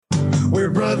We're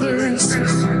brothers.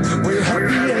 We're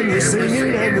happy and we're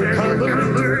singing and we're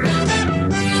coloring.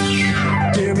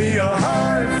 Give me a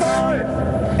high five.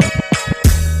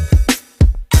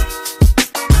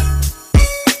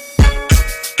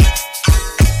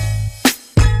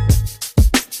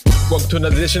 Welcome to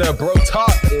another edition of Bro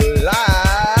Talk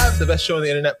Live, the best show on the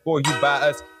internet for you by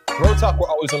us. Bro Talk, we're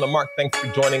always on the mark. Thanks for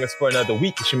joining us for another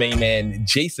week. It's your main man,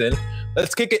 Jason.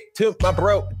 Let's kick it to my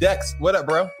bro, Dex. What up,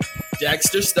 bro?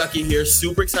 Dexter Stuckey here.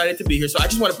 Super excited to be here. So I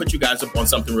just want to put you guys up on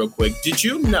something real quick. Did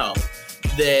you know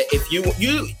that if you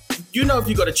know if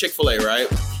you go to Chick-fil-A, right,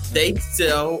 they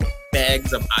sell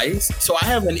bags of ice? So I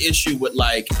have an issue with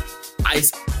like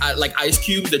ice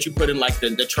cubes that you put in like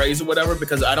the trays or whatever,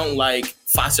 because I don't like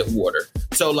faucet water.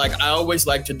 So like I always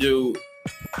like to do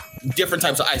different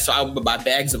types of ice. So I would buy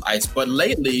bags of ice. But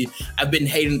lately, I've been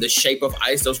hating the shape of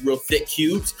ice, those real thick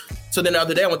cubes. So then the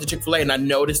other day I went to Chick-fil-A and I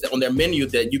noticed that on their menu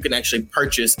that you can actually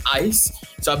purchase ice.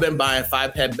 So I've been buying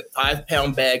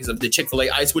 5-pound bags of the Chick-fil-A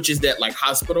ice, which is that like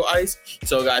hospital ice.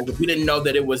 So guys, if you didn't know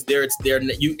that it was there, it's there.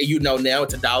 You know now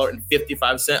it's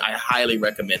 $1.55. I highly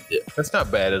recommend it. That's not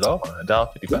bad at all.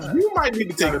 $1.55. You might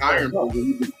need to take iron when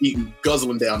you've been eating,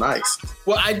 guzzling down ice.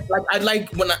 Well, I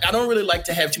don't really like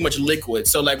to have too much liquid.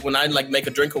 So like when I like make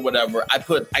a drink or whatever, I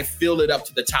fill it up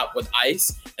to the top with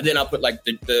ice, and then I'll put like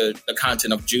the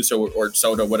content of juice or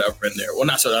soda or whatever in there. Well,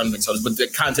 not soda, I don't think soda, but the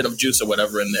content of juice or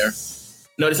whatever in there.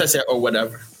 Notice I said or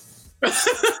whatever.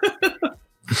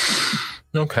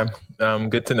 Okay.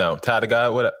 Good to know. Ty the guy,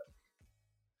 what up?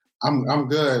 I'm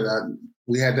good.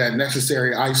 We had that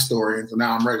necessary ice story, and so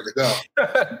now I'm ready to go.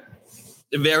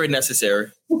 Very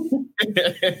necessary.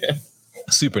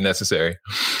 Super necessary.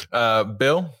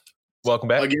 Bill, welcome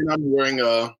back. Again, I'm wearing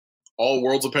All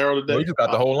Worlds apparel today. Well, you just got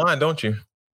the whole line, don't you?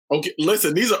 Okay,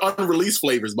 listen, these are unreleased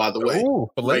flavors, by the way. Ooh,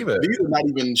 believe it. These are not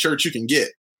even shirts you can get.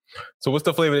 So what's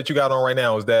the flavor that you got on right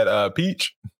now? Is that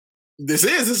peach? This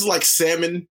is like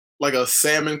salmon, like a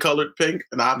salmon colored pink,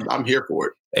 and I'm here for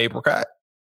it. Apricot?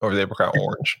 Or is apricot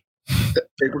orange?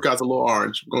 Apricot's a little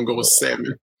orange. I'm gonna go with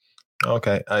salmon.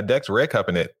 Okay. Dex red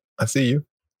cupping it. I see you.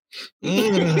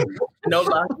 No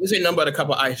lie, this ain't nothing but a cup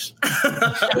of ice.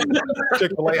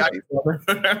 Chick-fil-A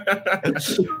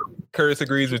ice. Curtis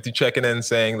agrees with you checking in and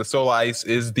saying the Solar Ice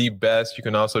is the best. You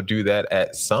can also do that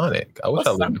at Sonic. I wish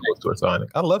I lived close to a Sonic.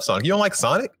 I love Sonic. You don't like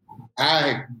Sonic?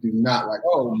 I do not like.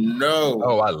 Oh no!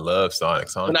 Oh, I love Sonic.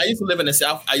 When I used to live in the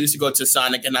South, I used to go to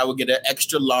Sonic and I would get an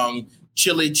extra long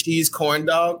chili cheese corn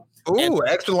dog. Ooh,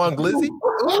 extra long glizzy.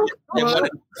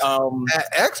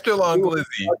 Extra long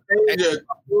glizzy.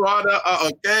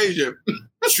 Occasion.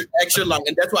 Extra long,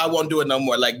 and that's why I won't do it no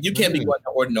more. Like you can't be going to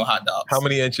order no hot dogs. How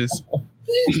many inches?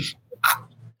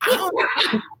 I don't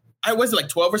know. I was like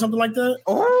 12 or something like that.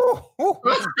 Oh,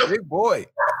 big boy.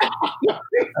 I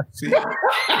see.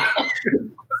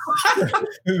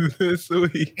 This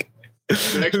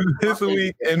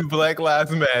week in Black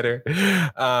Lives Matter,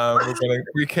 we're going to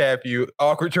recap you.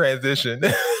 Awkward transition.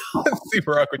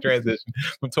 Super awkward transition.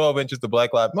 From 12 inches to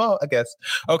Black Lives. Well, I guess.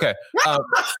 Okay.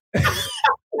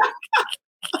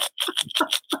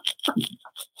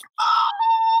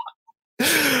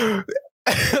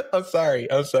 I'm sorry,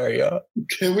 y'all.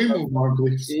 Can we move on,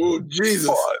 please? Oh, Jesus.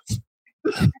 Pause.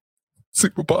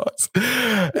 Super pause.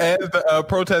 As the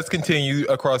protests continue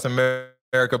across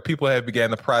America, people have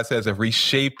begun the process of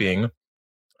reshaping,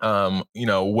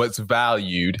 what's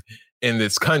valued in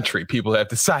this country. People have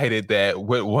decided that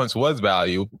what once was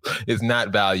valued is not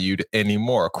valued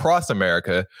anymore. Across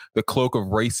America, the cloak of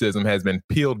racism has been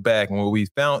peeled back. And what we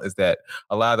found is that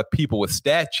a lot of the people with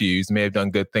statues may have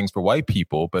done good things for white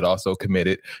people, but also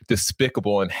committed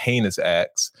despicable and heinous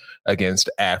acts against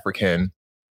African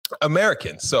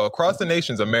Americans. So across the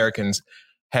nations, Americans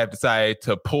have decided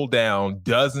to pull down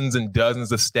dozens and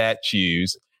dozens of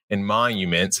statues and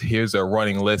monuments. Here's a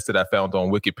running list that I found on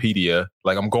Wikipedia.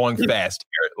 Like, I'm going fast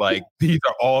here. Like, these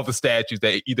are all the statues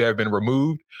that either have been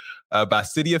removed by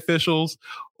city officials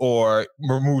or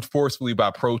removed forcefully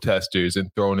by protesters and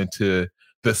thrown into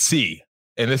the sea.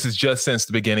 And this is just since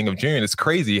the beginning of June. It's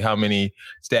crazy how many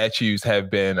statues have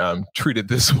been treated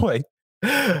this way.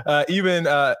 Even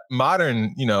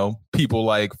modern, people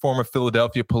like former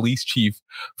Philadelphia police chief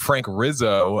Frank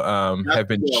Rizzo have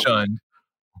been shunned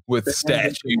with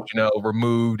statues,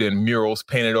 removed and murals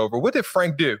painted over. What did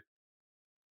Frank do?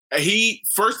 He,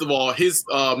 first of all, his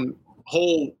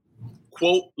whole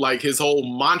quote, like his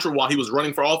whole mantra while he was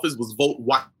running for office was vote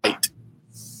white.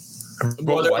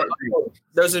 Well,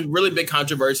 there's a really big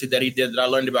controversy that he did that I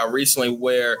learned about recently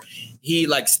where he,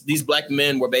 like, these black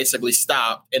men were basically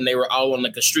stopped and they were all on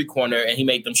like a street corner and he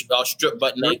made them all strip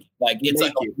butt naked. Like, it's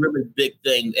like a really big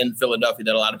thing in Philadelphia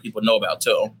that a lot of people know about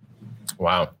too.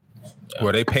 Wow.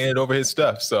 Well, they painted over his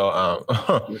stuff. So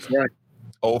That's right.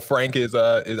 old Frank is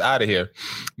out of here.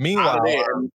 Meanwhile,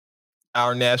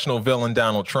 our national villain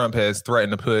Donald Trump has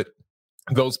threatened to put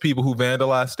those people who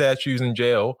vandalize statues in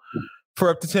jail for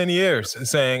up to 10 years,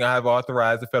 saying, "I have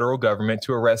authorized the federal government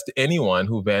to arrest anyone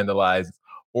who vandalizes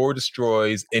or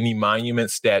destroys any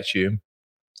monument, statue,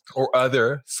 or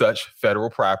other such federal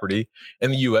property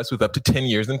in the U.S. with up to 10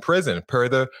 years in prison, per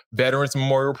the Veterans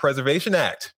Memorial Preservation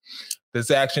Act. This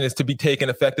action is to be taken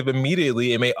effective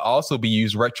immediately. It may also be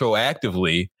used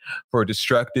retroactively for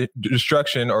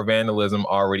destruction or vandalism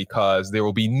already caused. There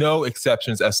will be no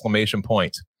exceptions, exclamation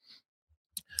point."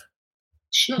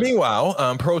 Sure.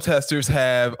 Meanwhile, protesters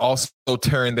have also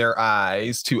turned their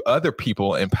eyes to other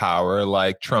people in power,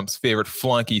 like Trump's favorite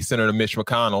flunky, Senator Mitch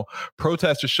McConnell.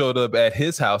 Protesters showed up at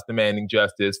his house demanding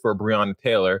justice for Breonna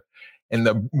Taylor in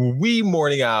the wee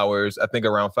morning hours, I think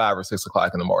around 5 or 6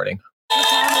 o'clock in the morning.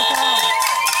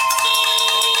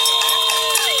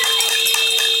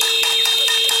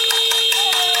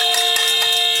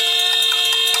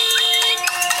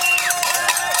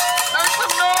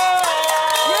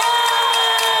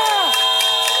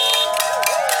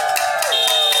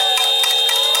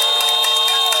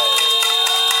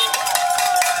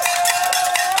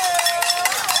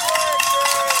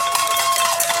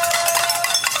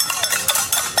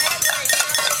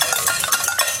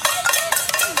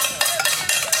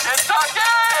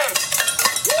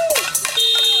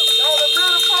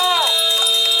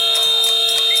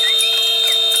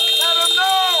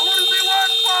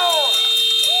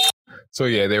 So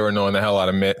yeah, they were knowing the hell out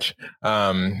of Mitch,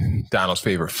 Donald's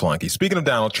favorite flunky. Speaking of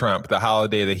Donald Trump, the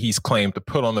holiday that he's claimed to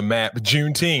put on the map,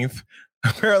 Juneteenth.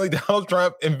 Apparently, Donald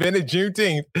Trump invented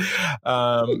Juneteenth.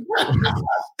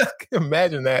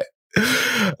 Imagine that.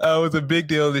 It was a big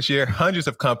deal this year. Hundreds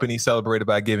of companies celebrated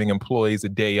by giving employees a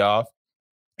day off.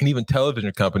 And even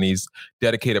television companies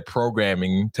dedicated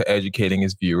programming to educating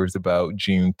its viewers about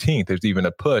Juneteenth. There's even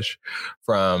a push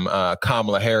from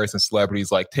Kamala Harris and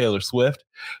celebrities like Taylor Swift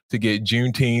to get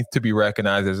Juneteenth to be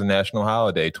recognized as a national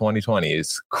holiday. 2020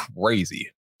 is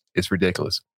crazy. It's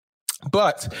ridiculous.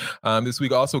 But this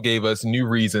week also gave us new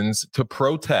reasons to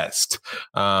protest.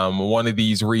 One of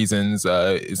these reasons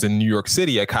is in New York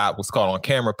City. A cop was caught on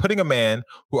camera putting a man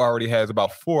who already has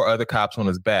about 4 other cops on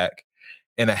his back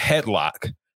in a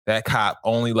headlock. That cop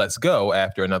only lets go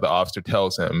after another officer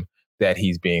tells him that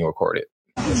he's being recorded.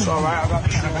 It's all right. I got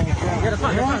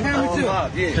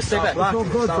just stay back. Stop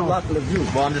blocking the view.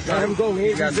 Well, I'm just trying to go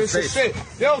here.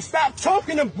 Yo, stop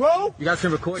choking him, bro. You guys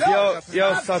can record. Yo,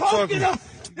 stop choking him.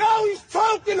 Yo, he's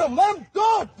choking him. Let him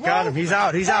go, bro. Got him. He's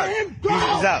out. He's out. He's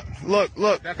out.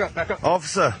 Look. Back up.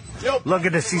 Officer, look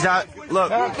at this. He's out. Look.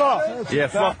 Back up. Yeah,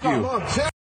 fuck you.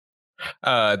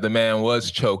 The man was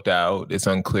choked out. It's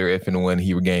unclear if and when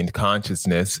he regained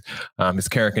consciousness. His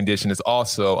current condition is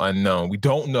also unknown. We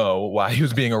don't know why he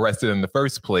was being arrested in the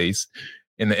first place.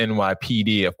 And the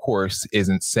NYPD, of course,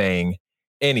 isn't saying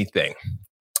anything.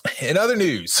 In other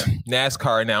news,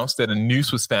 NASCAR announced that a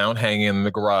noose was found hanging in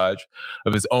the garage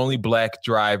of his only black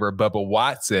driver, Bubba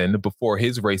Watson, before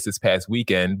his race this past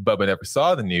weekend. Bubba never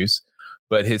saw the noose,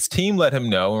 but his team let him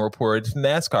know and reported to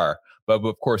NASCAR. Bubba,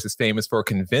 of course, is famous for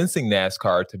convincing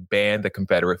NASCAR to ban the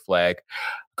Confederate flag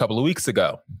a couple of weeks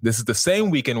ago. This is the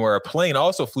same weekend where a plane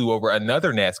also flew over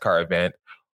another NASCAR event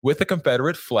with the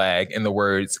Confederate flag and the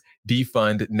words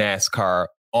 "Defund NASCAR"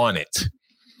 on it.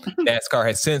 NASCAR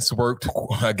has since worked,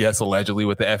 I guess, allegedly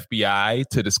with the FBI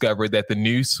to discover that the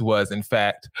noose was, in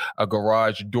fact, a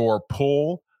garage door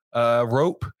pull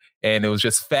rope, and it was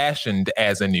just fashioned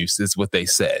as a noose, is what they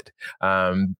said.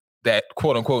 That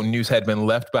quote-unquote noose had been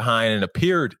left behind and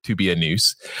appeared to be a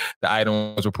noose. The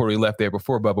item was reportedly left there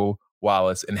before Bubba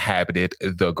Wallace inhabited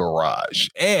the garage.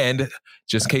 And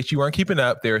just in case you weren't keeping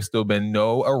up, there has still been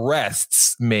no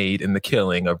arrests made in the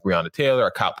killing of Breonna Taylor.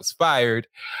 A cop was fired,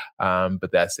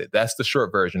 but that's it. That's the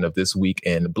short version of this week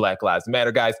in Black Lives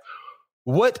Matter. Guys,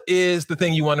 what is the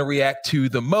thing you want to react to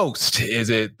the most?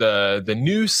 Is it the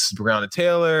noose, Breonna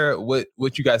Taylor?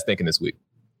 What you guys thinking this week?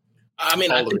 I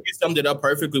mean, I think you summed it up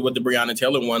perfectly with the Breonna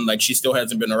Taylor one. Like, she still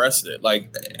hasn't been arrested.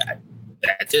 Like,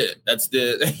 that's it. That's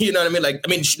the, you know what I mean? Like, I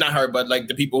mean, not her, but like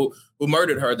the people who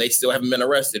murdered her, they still haven't been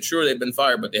arrested. Sure, they've been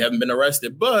fired, but they haven't been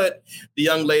arrested. But the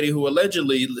young lady who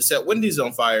allegedly set Wendy's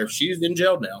on fire, she's in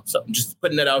jail now. So I'm just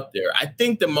putting that out there. I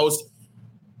think the most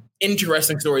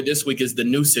interesting story this week is the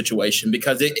news situation,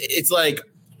 because it's like,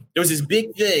 there was this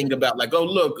big thing about like, oh,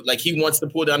 look, like he wants to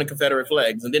pull down the Confederate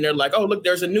flags. And then they're like, oh, look,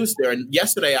 there's a noose there. And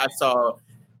yesterday I saw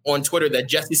on Twitter that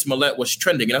Jussie Smollett was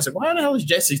trending. And I was like, why the hell is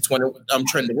Jussie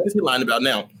trending? What is he lying about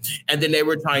now? And then they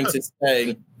were trying to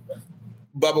say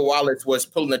Bubba Wallace was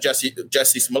pulling a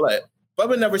Jussie Smollett.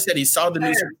 Bubba never said he saw the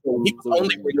news. He was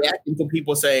only reacting to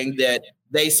people saying that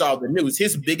they saw the news.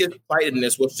 His biggest fight in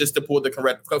this was just to pull the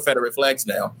Confederate flags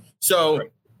down. So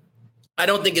I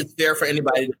don't think it's fair for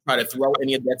anybody to try to throw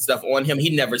any of that stuff on him.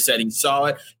 He never said he saw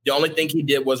it. The only thing he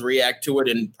did was react to it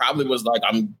and probably was like,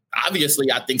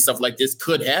 I think stuff like this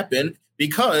could happen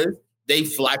because they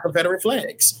fly Confederate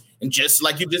flags. And just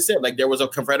like you just said, like there was a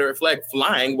Confederate flag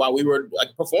flying while we were like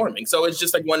performing. So it's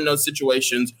just like one of those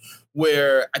situations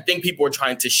where I think people are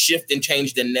trying to shift and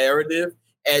change the narrative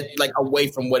like away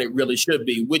from what it really should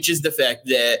be, which is the fact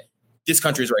that this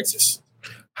country is racist.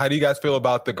 How do you guys feel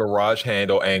about the garage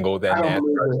handle angle that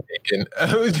NASCAR is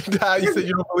taking? You said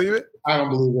you don't believe it? I don't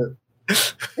believe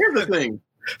it. Here's the thing.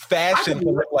 Fashion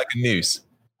can look like a noose.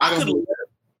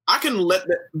 I can let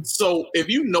that. So if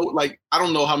you know, like, I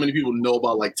don't know how many people know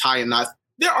about like tying knots.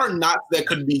 There are knots that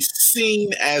could be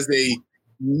seen as a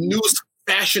noose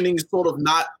fashioning sort of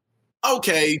knot.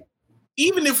 Okay,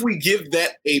 even if we give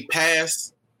that a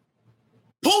pass,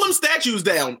 pull them statues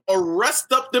down,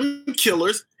 arrest up them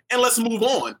killers, and let's move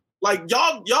on. Like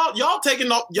y'all taking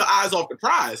your eyes off the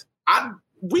prize.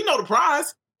 We know the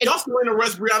prize. Y'all still ain't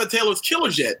arrest Breonna Taylor's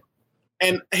killers yet.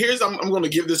 And I'm going to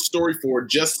give this story for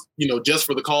just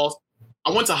for the cause.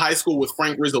 I went to high school with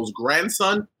Frank Rizzo's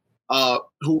grandson,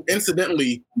 who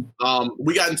incidentally,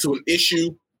 we got into an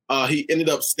issue. He ended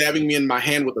up stabbing me in my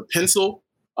hand with a pencil.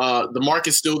 The mark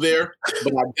is still there,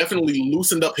 but I definitely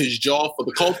loosened up his jaw for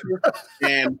the culture,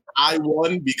 and I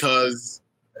won because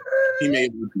he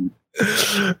made me.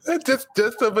 Just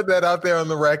to put that out there on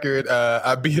the record,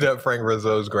 I beat up Frank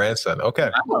Rizzo's grandson.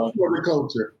 Okay, for the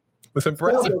culture. It's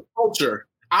impressive. Culture.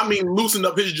 I mean, loosened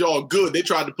up his jaw good. They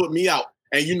tried to put me out,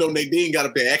 and Nadine got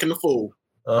up there acting the fool.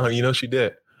 She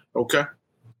did. Okay.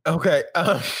 One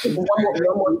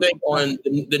more thing on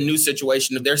the new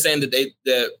situation. They're saying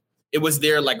that it was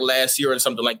there like last year or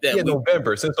something like that.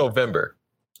 Yeah, since November.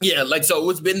 Yeah, like so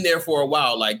it's been there for a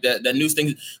while, like that news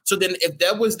thing. So then if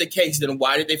that was the case, then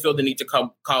why did they feel the need to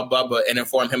call Bubba and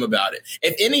inform him about it?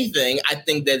 If anything, I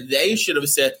think that they should have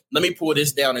said, let me pull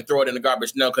this down and throw it in the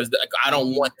garbage. No, because I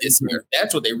don't want this here.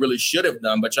 That's what they really should have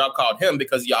done. But y'all called him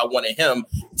because y'all wanted him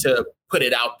to put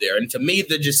it out there. And to me,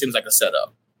 that just seems like a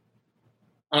setup.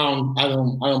 I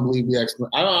don't believe the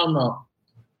explanation. I don't know.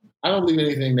 I don't believe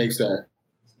anything they said.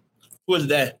 Who is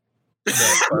that? You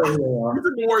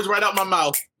took the words right out my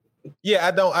mouth. Yeah,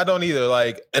 I don't either.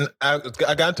 Like, and I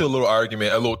got into a little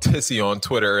argument, a little tissy on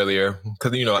Twitter earlier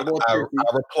because I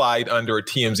replied under a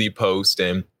TMZ post,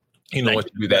 and what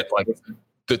you do that, like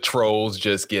the trolls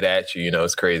just get at you.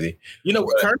 It's crazy.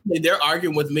 Currently they're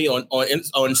arguing with me on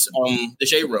the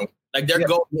Shade Room. Like they're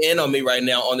going in on me right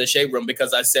now on the Shade Room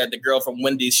because I said the girl from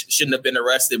Wendy's shouldn't have been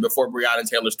arrested before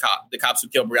the cops who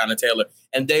killed Breonna Taylor,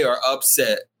 and they are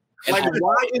upset. Like,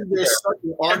 why is there such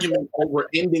an argument over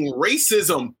ending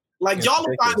racism? Like, y'all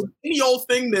are finding any old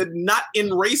thing that not in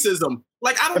racism.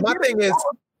 Like, I don't. My thing is,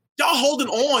 y'all holding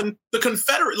on the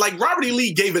Confederate. Like Robert E.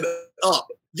 Lee gave it up.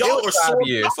 Y'all are 5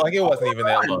 years. Like it wasn't even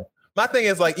that long. My thing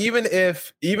is, like, even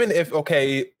if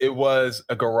okay, it was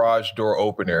a garage door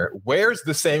opener. Where's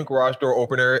the same garage door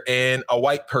opener in a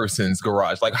white person's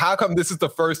garage? Like, how come this is the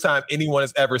first time anyone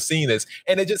has ever seen this?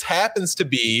 And it just happens to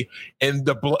be in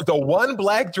the one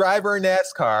black driver in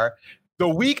NASCAR the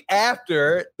week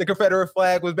after the Confederate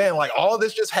flag was banned. Like, all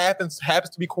this just happens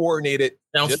to be coordinated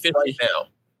just right now.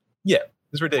 Yeah,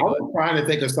 it's ridiculous. I'm trying to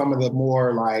think of some of the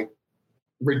more like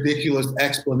ridiculous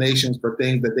explanations for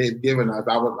things that they've given us.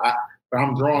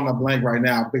 I'm drawing a blank right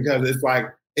now because it's like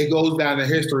it goes down in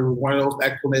history with one of those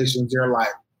explanations. You're like,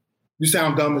 you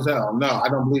sound dumb as hell. No, I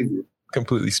don't believe you.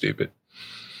 Completely stupid.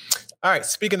 All right.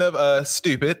 Speaking of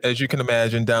stupid, as you can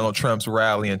imagine, Donald Trump's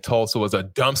rally in Tulsa was a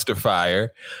dumpster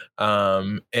fire,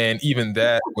 and even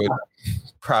that would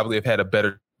probably have had a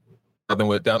better than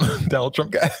what Donald Trump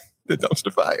got. The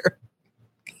dumpster fire.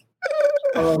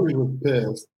 Oh, he was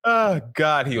pissed. Oh,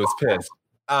 God, he was pissed.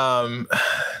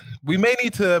 We may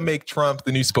need to make Trump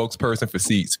the new spokesperson for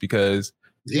seats because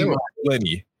there were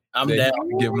plenty. I'm down.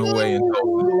 Giving away.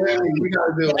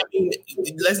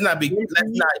 Let's not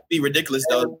be ridiculous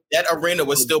though. That arena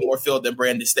was still more filled than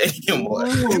Brandy Stadium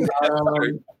was.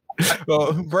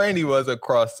 Well, Brandy was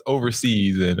across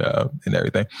overseas and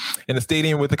everything. In a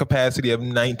stadium with a capacity of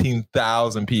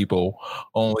 19,000 people,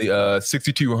 only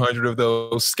 6,200 of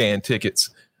those scanned tickets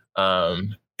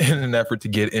in an effort to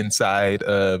get inside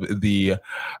of the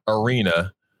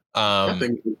arena.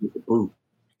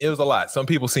 It was a lot. Some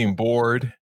people seemed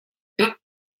bored.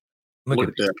 Look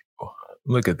at that.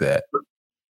 Look at that.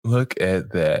 Look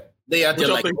at that. They out there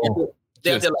like, look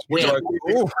at it. What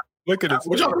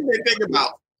y'all think they think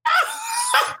about?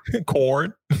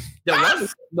 Corn. The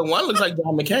one looks like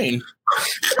John McCain.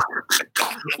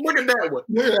 Look at that one.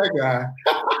 Look at that guy.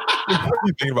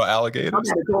 You thinking about alligators?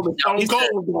 Stone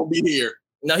Cold gonna be here.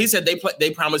 No, he said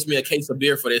they promised me a case of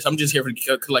beer for this. I'm just here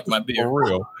to collect my beer. For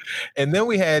real. And then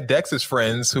we had Dex's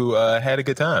friends who had a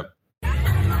good time.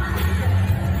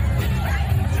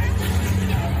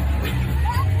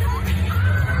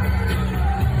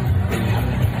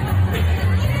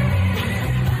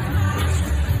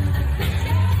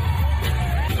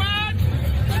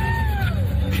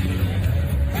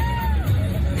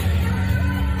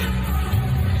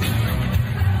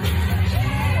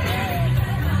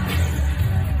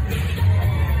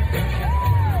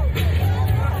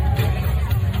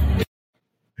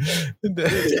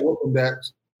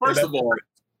 First of all,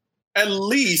 at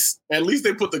least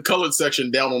they put the colored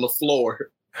section down on the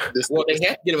floor. Well, they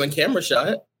have to get him in camera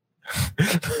shot.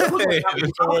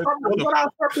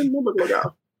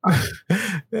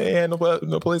 They had no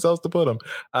place else to put them.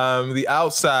 The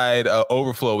outside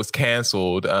overflow was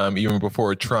canceled even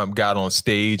before Trump got on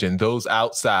stage, and those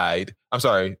inside,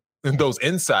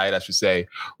 I should say,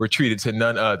 were treated to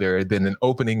none other than an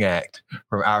opening act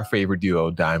from our favorite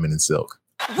duo, Diamond and Silk.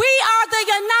 We are the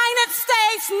United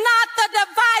States, not the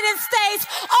divided states.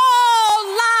 All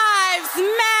lives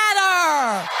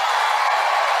matter.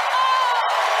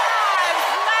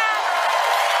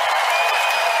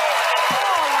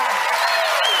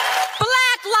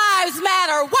 Black lives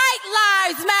matter. White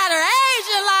lives matter.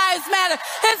 Asian lives matter.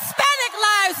 Hispanic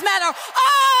lives matter.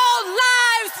 All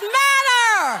lives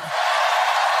matter.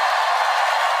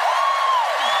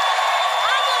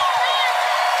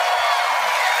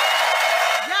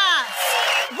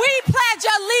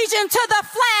 Allegiance to the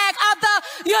flag of the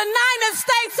United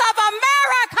States of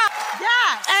America.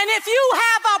 Yes. And if you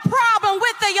have a problem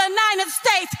with the United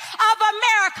States of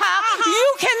America,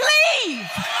 you can leave.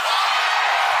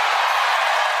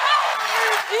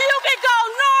 You can go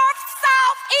north,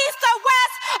 south, east, or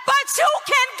west, but you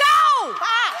can go.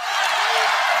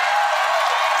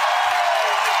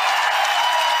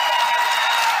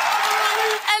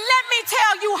 And let me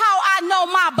tell you how I know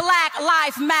my Black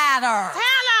life matter. Tell them.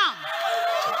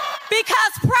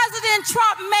 Because President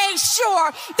Trump made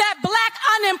sure that Black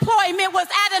unemployment was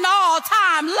at an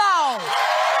all-time low.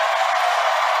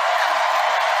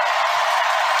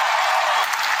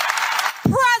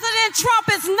 President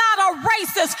Trump is not a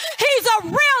racist. He's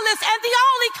a realist, and the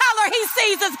only color he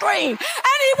sees is green.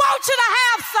 And he wants you to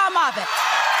have some of it.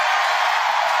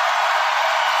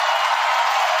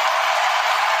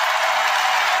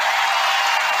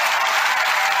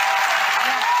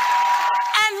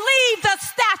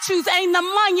 Statues and the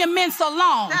monuments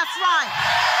alone. That's right.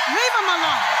 Leave them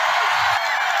alone.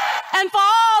 And for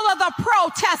all of the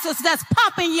protesters that's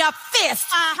pumping your fist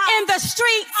in the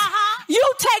streets,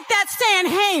 you take that same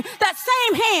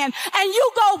hand, and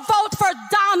you go vote for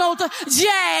Donald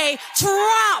J.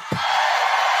 Trump.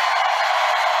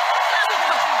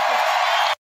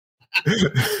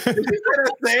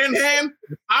 That sand hand?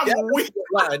 I'm weak.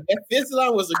 That fist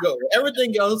line was a good one.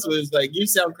 Everything else was like, you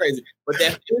sound crazy. But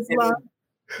that fist line,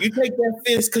 you take that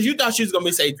fist, because you thought she was going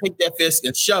to say, take that fist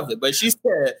and shove it. But she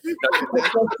said,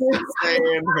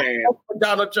 sand hand.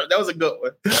 Donald Trump. That was a good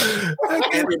one.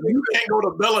 And if you can't go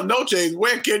to Bella Noche's,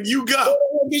 where can you go?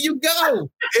 Where can you go?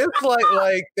 It's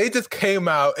like they just came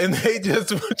out and they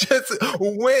just went,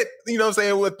 you know what I'm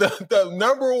saying, with the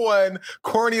number one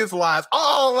corniest lies.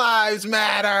 All lives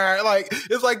matter. Like,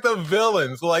 it's like the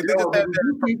villains. Like, they just have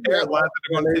that prepared lies that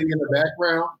they're going to take in the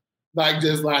background. Like,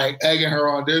 just like egging her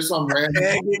on. There's some random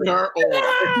egging her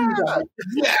on. Like,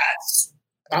 yes.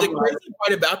 The crazy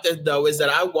part about that, though, is that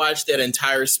I watched that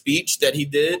entire speech that he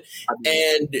did.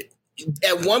 And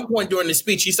at one point during the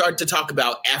speech, he started to talk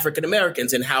about African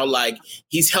Americans and how, like,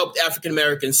 he's helped African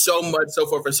Americans so much, so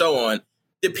forth and so on.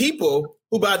 The people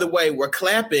who, by the way, were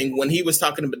clapping when he was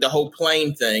talking about the whole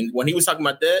plane thing, when he was talking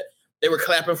about that, they were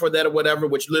clapping for that or whatever,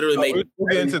 which literally made we'll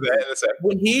get into that in a second.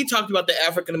 When he talked about the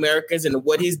African Americans and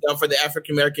what he's done for the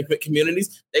African American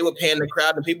communities, they were paying the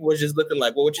crowd, and people were just looking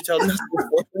like, "Well, what you telling us for?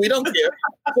 We don't care."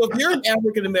 So if you're an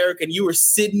African American, you were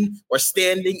sitting or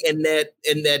standing in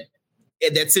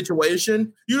that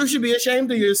situation, you should be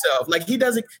ashamed of yourself. Like, he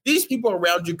doesn't. These people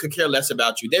around you could care less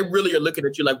about you. They really are looking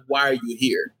at you like, "Why are you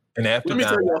here?" And after let me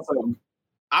tell you something.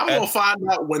 I'm going to find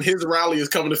out when his rally is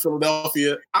coming to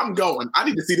Philadelphia. I'm going. I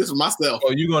need to see this for myself.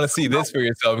 Oh, you're going to see this for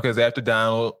yourself, because after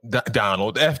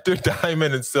after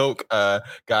Diamond and Silk got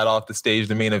off the stage,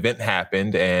 the main event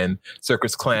happened, and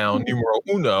circus clown numero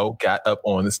uno got up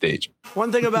on the stage.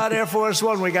 One thing about Air Force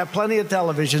One, we got plenty of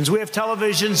televisions. We have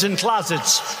televisions in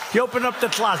closets. You open up the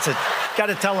closet, got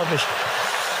a television.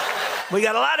 We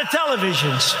got a lot of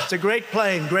televisions. It's a great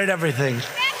plane, great everything.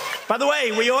 By the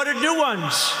way, we ordered new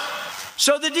ones.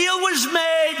 So the deal was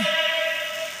made,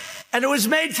 and it was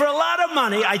made for a lot of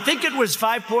money. I think it was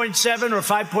 $5.7 or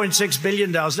 $5.6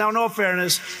 billion. Now, in all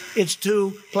fairness, it's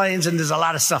 2 planes, and there's a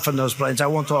lot of stuff in those planes. I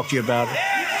won't talk to you about it.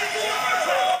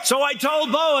 So I told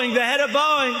Boeing, the head of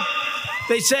Boeing,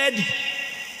 they said,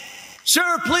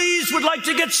 sir, please, would like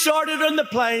to get started on the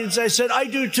planes. I said, I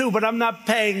do too, but I'm not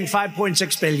paying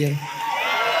 $5.6 billion.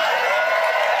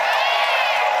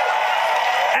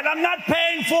 And I'm not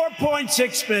paying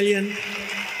 $4.6 billion.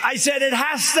 I said, it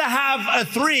has to have a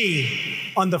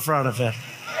 3 on the front of it.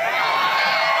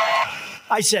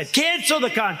 I said, cancel the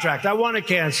contract. I want to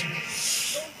cancel.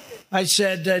 I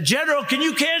said, General, can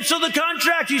you cancel the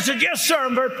contract? He said, yes, sir.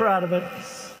 I'm very proud of it.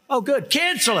 Oh, good.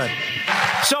 Cancel it.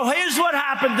 So here's what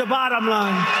happened, the bottom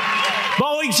line.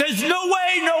 Boeing says, no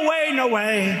way, no way, no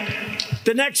way.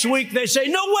 The next week they say,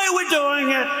 no way, we're doing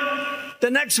it. The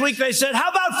next week they said, how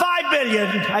about $5 billion?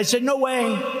 I said, no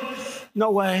way, no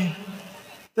way.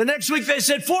 The next week they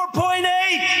said, 4.8.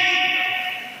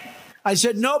 I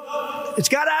said, nope, it's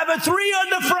got to have a 3 on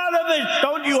the front of it.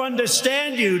 Don't you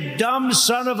understand, you dumb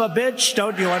son of a bitch?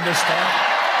 Don't you understand?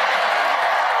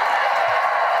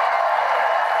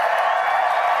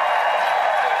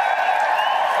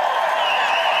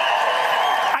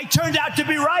 I turned out to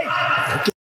be right.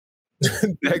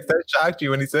 That shocked you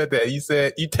when he said that. You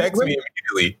texted me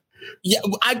immediately. Yeah,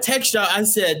 I texted y'all. I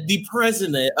said, the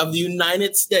president of the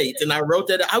United States. And I wrote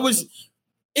that.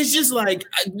 It's just like,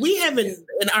 we haven't,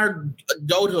 in our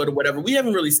adulthood or whatever, we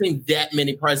haven't really seen that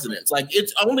many presidents. Like,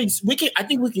 it's only, I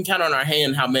think we can count on our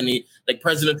hand how many, like,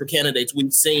 presidential candidates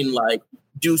we've seen, like,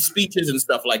 do speeches and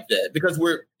stuff like that. Because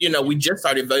we just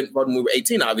started voting when we were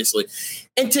 18, obviously.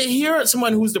 And to hear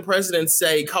someone who's the president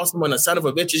call someone a son of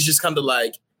a bitch is just kind of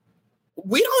like,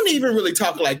 we don't even really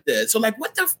talk like that. So, like,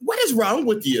 what is wrong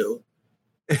with you?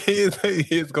 He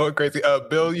is going crazy.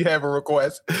 Bill, you have a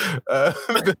request. They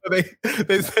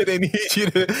said they need you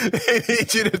to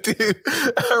do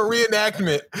a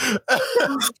reenactment.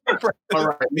 All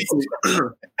right.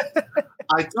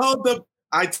 I told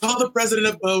the president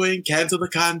of Boeing, cancel the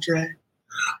contract.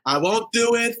 I won't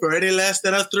do it for any less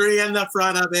than a 3 in the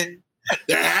front of it.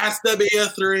 There has to be a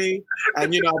 3.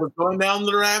 And, I was going down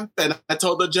the ramp and I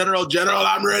told the general,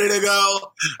 I'm ready to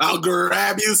go. I'll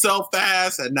grab you so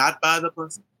fast and not by the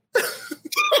pussy.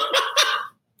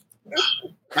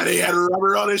 And he had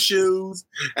rubber on his shoes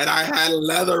and I had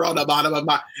leather on the bottom of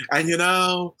my, and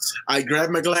I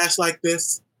grabbed my glass like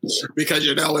this because,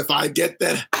 if I get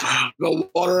the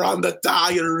water on the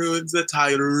tie, it ruins the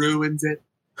tie, it ruins it.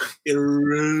 It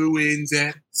ruins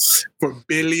it for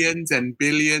billions and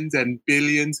billions and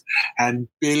billions and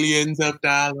billions of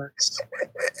dollars.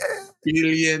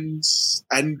 Billions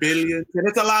and billions. And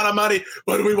it's a lot of money,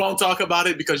 but we won't talk about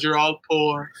it because you're all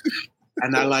poor.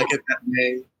 And I like it that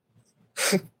way.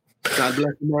 God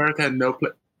bless America and no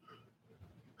place.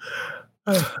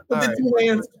 All right.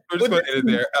 We're just going to end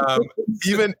it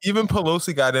there. Even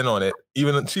Pelosi got in on it.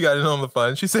 Even she got in on the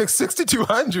fun. She said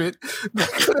 6,200.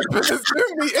 That could have been a Zoom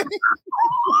meeting.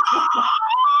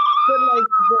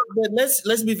 But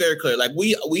let's be very clear. Like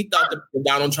we thought the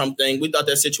Donald Trump thing, we thought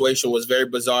that situation was very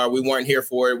bizarre. We weren't here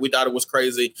for it. We thought it was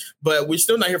crazy. But we're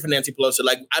still not here for Nancy Pelosi.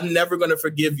 Like, I'm never going to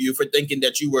forgive you for thinking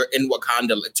that you were in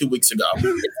Wakanda like 2 weeks ago. I'm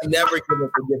never going to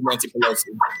forgive Nancy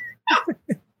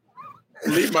Pelosi.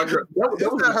 Leave my girl.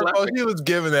 That was not her fault. She was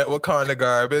given that Wakanda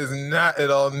garb. It's not at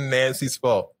all Nancy's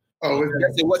fault. Oh,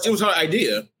 it was her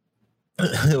idea.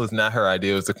 It was not her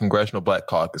idea. It was the Congressional Black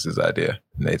Caucus's idea.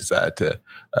 And they decided to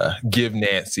give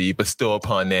Nancy, bestow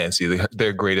upon Nancy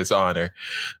their greatest honor.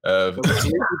 Had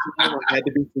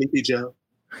to be Sleepy Joe.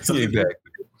 Exactly.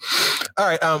 All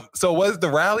right. So was the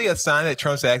rally a sign that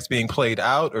Trump's act's being played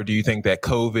out, or do you think that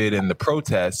COVID and the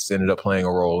protests ended up playing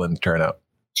a role in the turnout?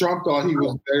 Trump thought he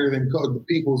was better than the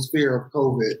people's fear of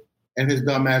COVID, and his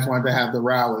dumb ass wanted to have the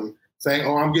rally, saying,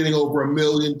 "Oh, I'm getting over 1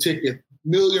 million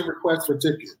requests for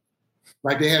tickets."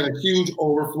 Like, they had a huge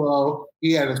overflow.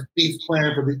 He had a speech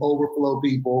plan for the overflow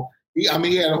people. He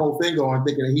had a whole thing going,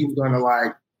 thinking that he was going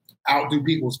to outdo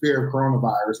people's fear of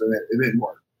coronavirus, and it didn't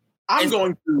work. I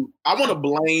want to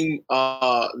blame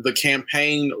the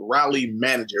campaign rally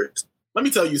managers. Let me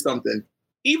tell you something.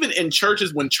 Even in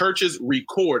churches, when churches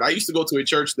record, I used to go to a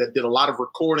church that did a lot of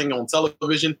recording on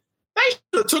television. They should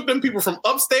have took them people from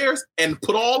upstairs and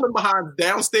put all them behind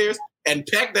downstairs and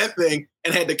packed that thing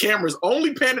and had the cameras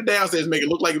only panted downstairs, make it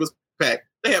look like it was packed.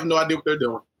 They have no idea what they're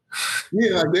doing.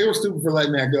 Yeah, they were stupid for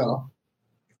letting that go.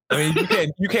 I mean,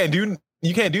 you can't do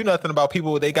You can't do nothing about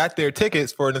people. They got their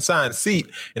tickets for an assigned seat,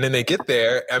 and then they get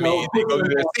there. I mean, they go to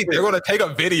their seat. They're going to take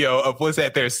a video of what's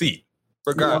at their seat.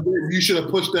 You should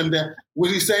have pushed them down. What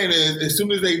he's saying is, as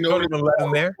soon as they know, don't even let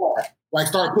them there. Like,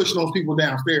 start pushing those people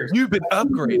downstairs. You've been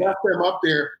upgraded. You left them up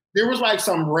there. There was like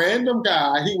some random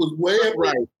guy. He was way up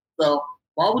right. So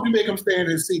why would you make him stay in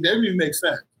his seat? That doesn't even make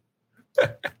sense.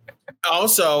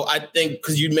 Also, I think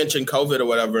because you mentioned COVID or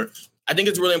whatever, I think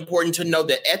it's really important to know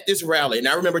that at this rally, and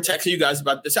I remember texting you guys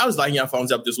about this. I was lighting your phones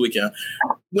up this weekend.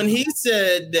 When he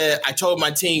said that I told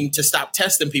my team to stop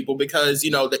testing people because,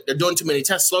 they're doing too many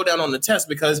tests, slow down on the test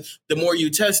because the more you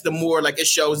test, the more like it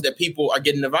shows that people are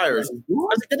getting the virus. I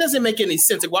was like, that doesn't make any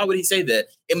sense. Like, why would he say that?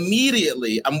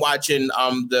 Immediately, I'm watching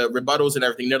the rebuttals and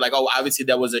everything. They're like, oh, obviously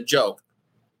that was a joke.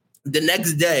 The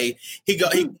next day, he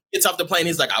gets off the plane.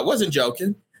 He's like, I wasn't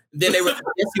joking. Then they were like,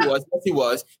 yes, he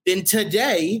was. Then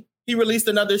today, he released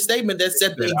another statement that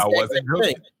said the exact same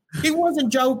thing. He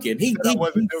wasn't joking. He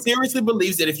seriously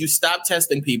believes that if you stop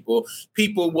testing people,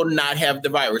 people will not have the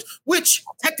virus, which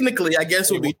technically, I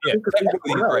guess, would be true.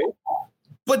 Right.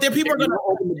 But there people are going to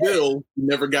open the bill. You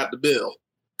never got the bill.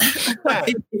 That's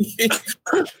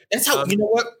how, you know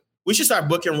what? We should start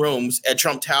booking rooms at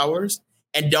Trump Towers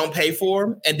and don't pay for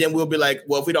them. And then we'll be like,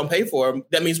 well, if we don't pay for them,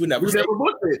 that means we never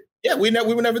booked it. Yeah, we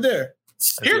were never there.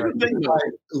 Here's the thing,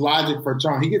 like logic for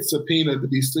Trump. He gets subpoenaed to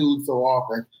be sued so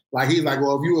often. Like he's like,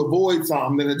 well, if you avoid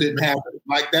something, then it didn't happen.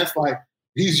 Like that's like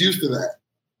he's used to that.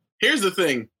 Here's the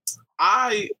thing.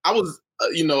 I was,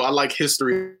 I like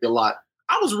history a lot.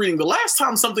 I was reading the last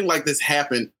time something like this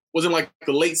happened was in like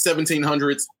the late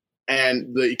 1700s,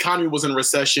 and the economy was in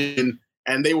recession,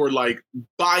 and they were like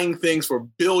buying things for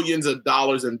billions of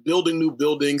dollars and building new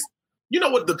buildings. You know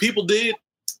what the people did?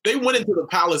 They went into the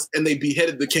palace and they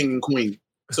beheaded the king and queen.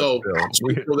 So,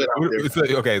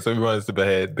 okay, so we want us to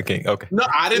behead the king. Okay. No,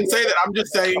 I didn't say that. I'm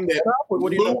just saying that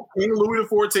King Louis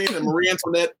XIV and Marie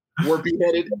Antoinette were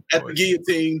beheaded at the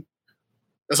guillotine.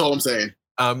 That's all I'm saying.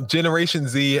 Generation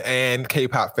Z and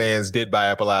K-pop fans did buy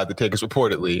up a lot of the tickets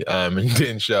reportedly, and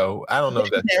didn't show. I don't know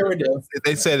if that's narrative.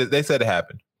 They said it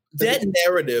happened. That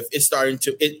narrative is starting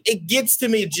to it gets to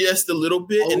me just a little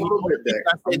bit. I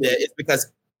say that it's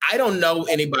because I don't know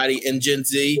anybody in Gen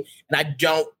Z, and I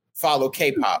don't follow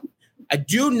K-pop. I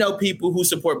do know people who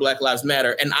support Black Lives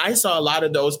Matter, and I saw a lot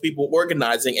of those people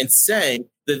organizing and saying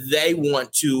that they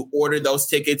want to order those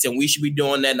tickets, and we should be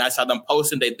doing that. And I saw them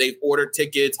posting that they've ordered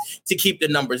tickets to keep the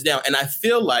numbers down. And I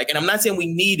feel like, and I'm not saying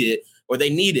we need it or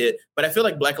they need it, but I feel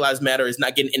like Black Lives Matter is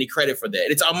not getting any credit for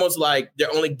that. It's almost like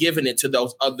they're only giving it to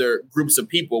those other groups of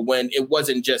people when it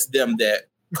wasn't just them that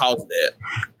caused that.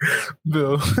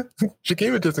 Bill,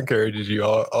 Shakima just encourages you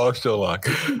all show long.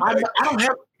 I don't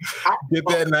have... Get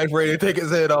that knife ready to take his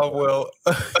head off. Well,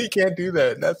 he can't do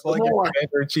that. That's like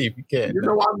Commander-in-Chief. You can't.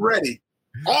 I'm ready.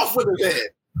 Off with his head.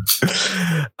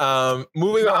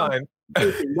 Moving on.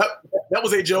 That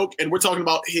was a joke, and we're talking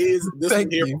about his.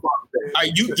 Thank you. You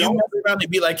mess around and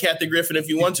be like Kathy Griffin if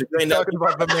you want to. You're talking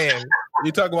about the man.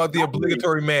 You're talking about the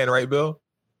obligatory man, right, Bill?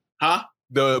 Huh?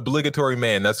 The obligatory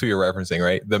man. That's who you're referencing,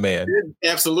 right? The man.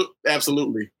 Absolutely. That's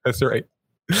right.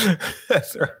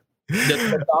 That's right.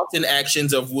 The thoughts and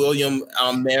actions of William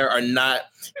Mayer are not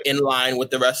in line with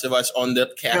the rest of us on the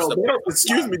cast.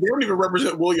 Excuse me, they don't even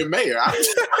represent William Mayer.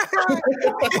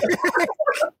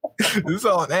 This is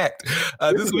all an act.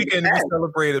 This weekend we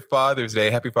celebrated Father's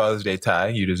Day. Happy Father's Day, Ty.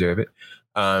 You deserve it.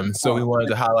 So we wanted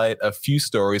to highlight a few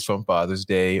stories from Father's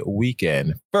Day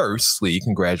weekend. Firstly,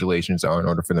 congratulations are in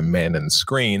order for the man on the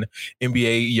screen.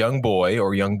 NBA Youngboy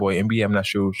or Youngboy NBA. I'm not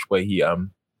sure which way he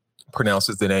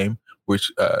pronounces the name.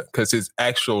 Which, because his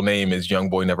actual name is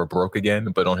Youngboy Never Broke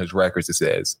Again, but on his records it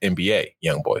says NBA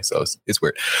Youngboy, so it's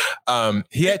weird.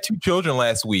 He had 2 children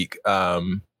last week. They're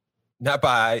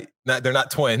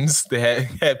not twins. They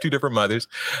have 2 different mothers,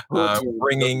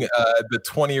 bringing the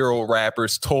 20-year-old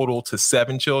rapper's total to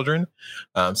 7 children.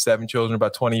 7 children,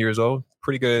 about 20 years old.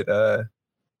 Pretty good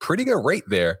rate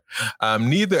there.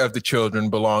 Neither of the children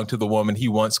belonged to the woman he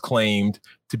once claimed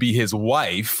to be his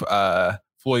wife.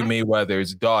 Floyd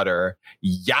Mayweather's daughter,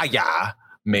 Yaya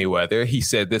Mayweather. He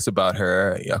said this about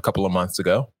her a couple of months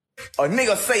ago. A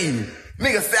nigga say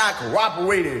I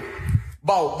cooperated.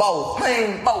 Bow,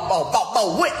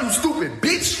 what, you stupid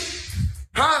bitch?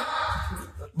 Huh?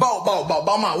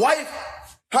 Bow, my wife?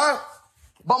 Huh?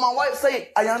 Bow, my wife say,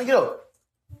 Ayana, get up.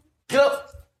 Get up.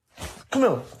 Come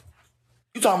here.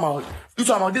 You talking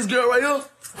about this girl right here?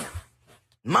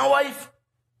 My wife?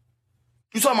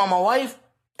 You talking about my wife?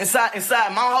 Inside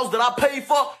my house that I paid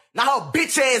for? Not her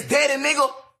bitch ass daddy, nigga.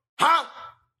 Huh?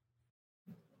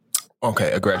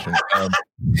 Okay, aggression.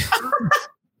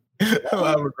 A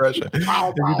lot of aggression.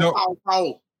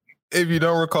 If you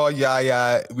don't recall,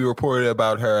 Yaya, we reported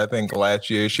about her, I think last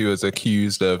year, she was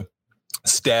accused of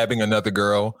stabbing another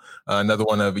girl, another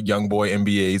one of YoungBoy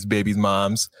NBA's baby's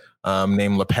moms,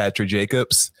 named LaPatra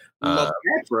Jacobs.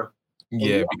 LaPatra?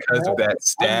 Yeah, because of that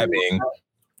stabbing,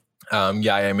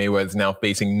 Yaya Mayweather is now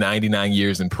facing 99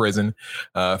 years in prison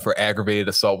for aggravated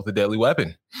assault with a deadly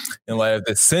weapon. In light of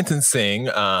the sentencing,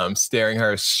 staring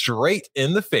her straight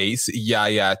in the face,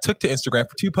 Yaya took to Instagram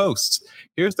for 2 posts.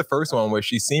 Here's the first one where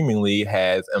she seemingly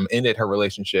has ended her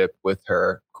relationship with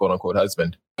her quote-unquote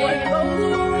husband.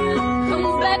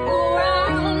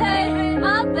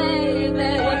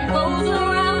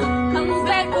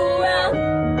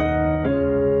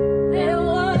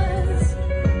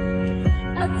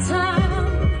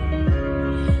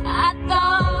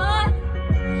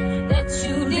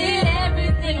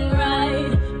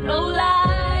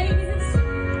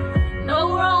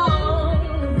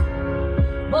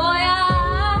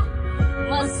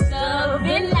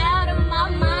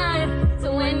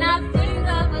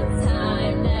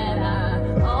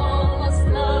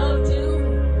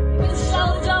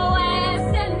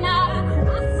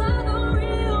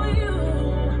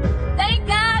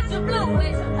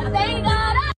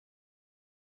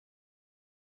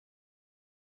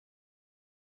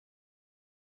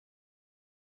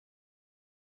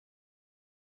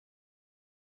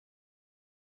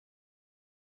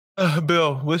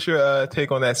 Bill, what's your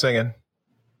take on that singing?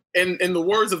 In the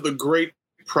words of the great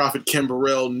prophet Ken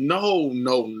Burrell, no.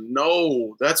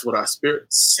 That's what I spirit.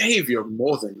 Savior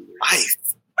more than life.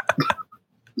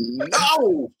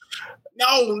 No.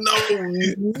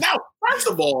 First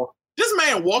of all, this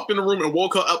man walked in the room and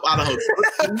woke her up out of her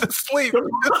sleep.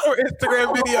 This for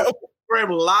Instagram video.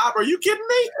 Live. Are you kidding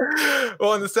me?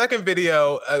 Well, in the second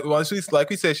video, she's, like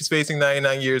we said, she's facing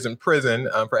 99 years in prison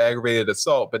for aggravated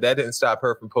assault, but that didn't stop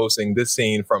her from posting this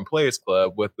scene from Players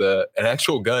Club with an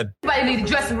actual gun. Everybody leave the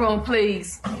dressing room,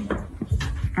 please. Everybody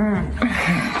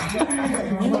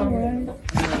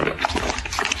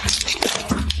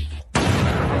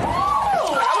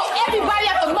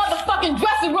at the motherfucking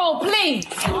dressing room, please.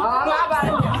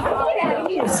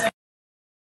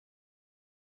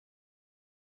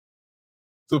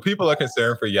 So people are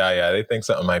concerned for Yaya. They think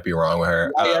something might be wrong with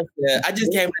her. I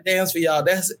just came to dance for y'all.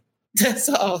 That's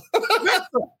all.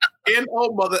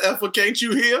 N.O. mother effer, can't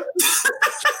you hear?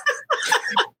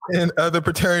 And other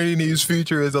paternity news,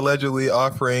 Future is allegedly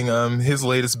offering his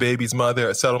latest baby's mother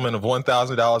a settlement of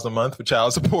 $1,000 a month for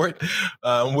child support,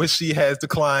 which she has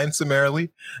declined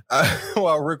summarily,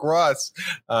 while Rick Ross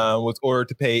was ordered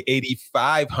to pay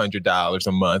 $8,500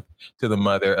 a month to the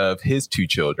mother of his 2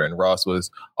 children. Ross was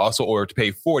also ordered to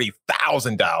pay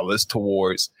 $40,000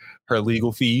 towards her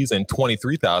legal fees and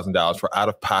 $23,000 for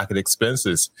out-of-pocket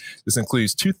expenses. This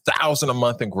includes $2,000 a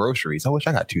month in groceries. I wish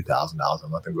I got $2,000 a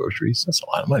month in groceries. That's a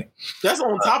lot of money. That's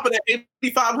on top of that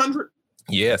 $8,500.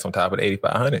 Yes, on top of the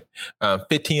 $8,500,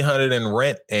 $1,500 in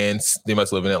rent, and they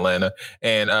must live in Atlanta,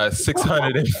 and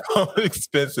 $600 in phone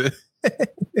expenses.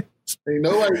 Ain't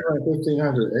nobody got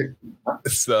 $1,500.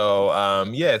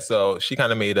 So, so she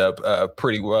kind of made up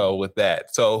pretty well with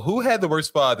that. So, who had the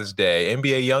worst Father's Day?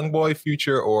 NBA YoungBoy,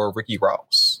 Future, or Ricky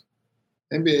Ross?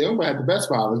 NBA YoungBoy had the best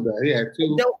Father's Day. He had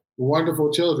 2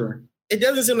 wonderful children. It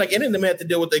doesn't seem like any of them had to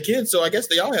deal with their kids, so I guess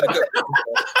they all had a good.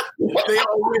 They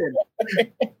all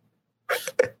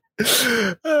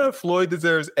win. Floyd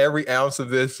deserves every ounce of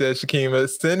this, says Shakima.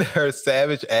 Send her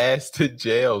savage ass to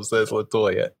jail, says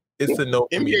LaToya. It's a no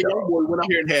for me. NBA YoungBoy went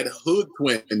out here and had hood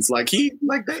twins. Like they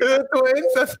hood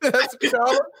twins. That's what they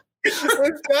call it. Is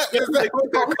that what they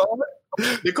call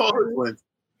it? They call hood twins.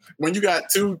 When you got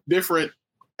 2 different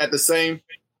at the same.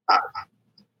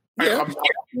 No,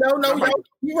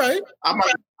 you're right. I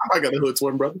might got a hood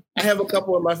twin, brother. I have a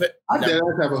couple of my. I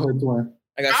have a hood twin.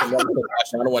 I got some. I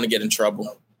don't want to get in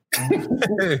trouble.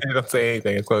 Don't say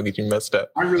anything. It's going to get you messed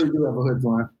up. I really do have a hood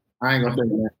twin. I ain't gonna say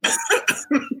that.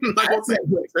 I have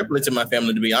triplets in my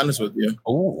family, to be honest with you.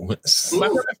 Ooh,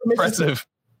 impressive.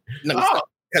 No,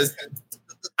 because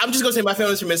I'm just gonna say my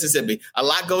family's from Mississippi. A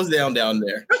lot goes down there.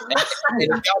 And if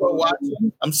y'all are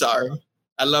watching, I'm sorry.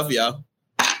 I love y'all.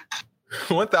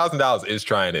 $1,000 is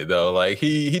trying it though. Like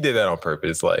he did that on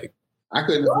purpose. Like I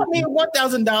couldn't. Well, I mean,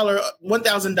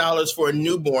 $1,000 for a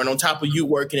newborn on top of you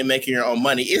working and making your own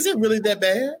money. Is it really that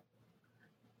bad?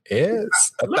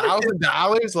 Yes,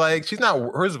 $1,000. Like she's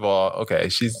not. First of all, okay,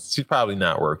 she's probably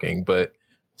not working, but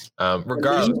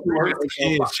regardless,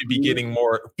 kids should be getting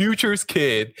more. Future's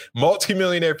kid,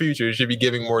 multimillionaire Future, should be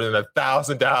giving more than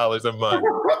 $1,000 a month.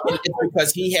 It's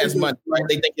because he has money, right?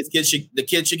 They think the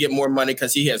kid should get more money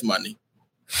because he has money.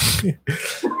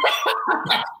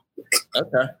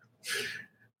 Okay.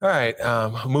 All right,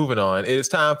 moving on. It is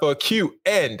time for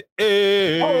Q&A.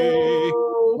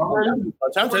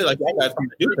 I'm telling you, like, I got something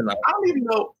to do tonight. I don't even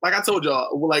know. Like I told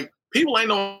y'all, like people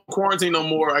ain't on quarantine no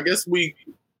more. I guess I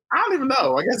don't even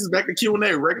know. I guess it's back to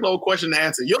Q&A. Regular old question and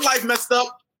answer. Your life messed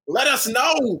up? Let us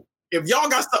know. If y'all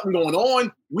got something going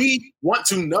on, we want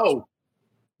to know.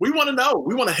 We want to know.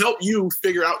 We want to help you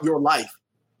figure out your life.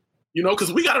 You know,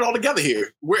 because we got it all together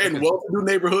here. We're in well-to-do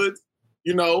neighborhoods.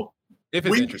 You know, If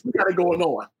it's interesting. we got it going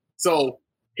on. So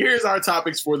here's our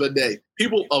topics for the day.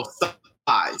 People of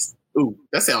size. Ooh,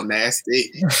 that sounds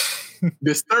nasty.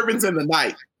 Disturbance in the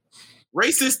night.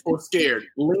 Racist or scared?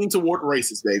 Lean toward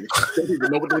racist, baby. Some people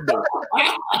know what they're doing.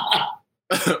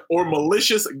 Or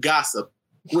malicious gossip.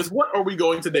 With what are we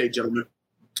going today, gentlemen?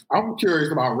 I'm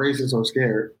curious about racist or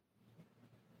scared.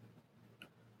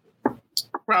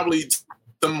 Probably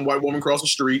some white woman crossed the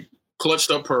street,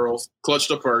 clutched up pearls, clutched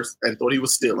a purse, and thought he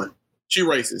was stealing. She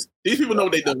racist. These people know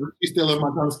what they do. She's stealing my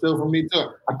tongue, steal from me too.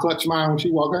 I clutch mine when she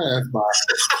walk her ass by.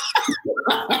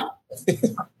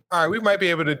 All right, we might be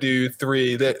able to do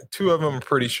 3. Two of them are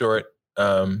pretty short.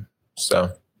 So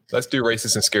let's do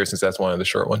racist and scared since that's one of the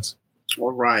short ones.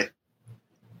 All right.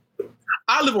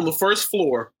 I live on the first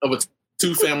floor of a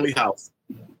 2-family house.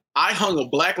 I hung a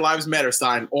Black Lives Matter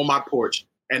sign on my porch,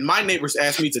 and my neighbors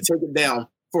asked me to take it down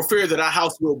for fear that our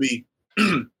house will be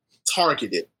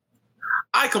targeted.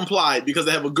 I complied because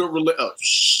I have a good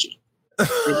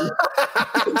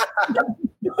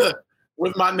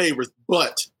with my neighbors.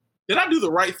 But did I do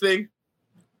the right thing?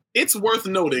 It's worth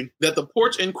noting that the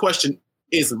porch in question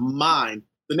is mine.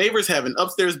 The neighbors have an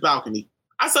upstairs balcony.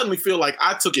 I suddenly feel like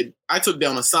I took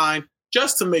down a sign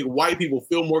just to make white people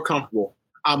feel more comfortable.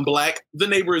 I'm Black. The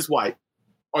neighbor is white.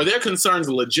 Are their concerns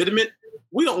legitimate?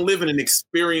 We don't live in an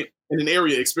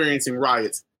area experiencing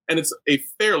riots, and it's a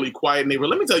fairly quiet neighborhood.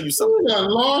 Let me tell you something. You done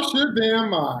lost your damn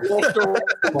mind. To come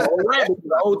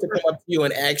up to you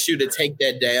and ask you to take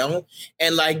that down,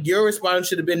 and like your response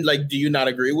should have been like, "Do you not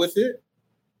agree with it?"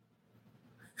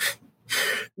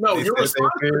 No, your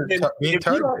response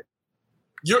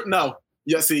no.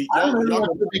 Yeah, see, y'all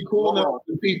have to be cool enough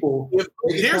to people.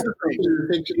 Here's the thing: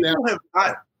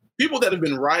 people that have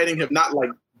been rioting have not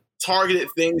like targeted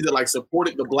things that like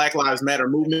supported the Black Lives Matter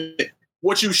movement.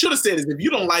 What you should have said is, if you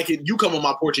don't like it, you come on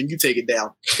my porch and you take it down.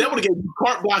 That would have given you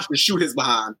carte blanche to shoot his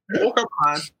behind or her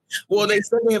behind. Well, they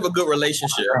certainly have a good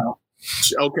relationship.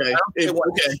 Okay,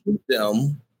 shoot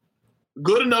them.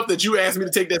 Good enough that you asked me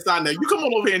to take that sign down. You come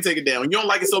on over here and take it down. You don't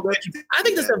like it so bad. I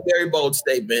think that's a very bold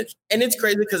statement. And it's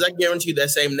crazy because I guarantee you that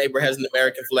same neighbor has an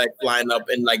American flag flying up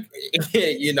and like,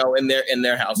 you know, in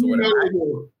their house or whatever.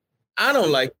 I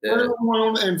don't like that.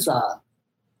 On the inside.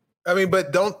 I mean,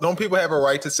 but don't people have a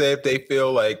right to say if they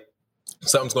feel like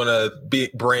something's going to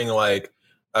bring like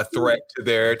a threat to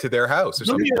their house or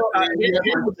something?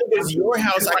 It's your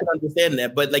house. I can understand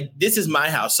that, but like this is my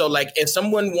house. So like if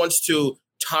someone wants to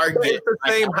target, it's the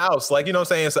same house. Like, you know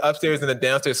what I'm saying? It's the upstairs and the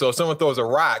downstairs. So if someone throws a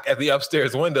rock at the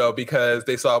upstairs window because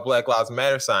they saw a Black Lives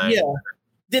Matter sign. Yeah.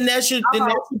 Then that should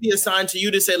be a sign to you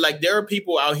to say, like, there are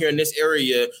people out here in this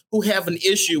area who have an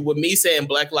issue with me saying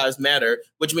Black Lives Matter,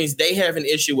 which means they have an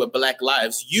issue with Black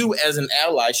lives. You, as an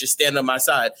ally, should stand on my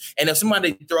side. And if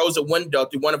somebody throws a window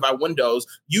through one of our windows,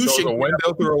 you should a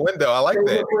window through a window. I like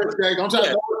that. If they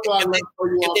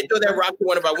throw that rock through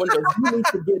one of our windows, you need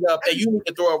to get up and you need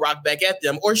to throw a rock back at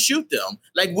them or shoot them.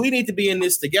 Like, we need to be in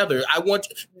this together.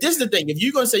 This is the thing. If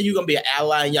you're gonna say you're gonna be an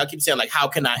ally and y'all keep saying like, how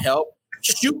can I help?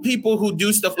 Shoot people who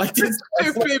do stuff like this.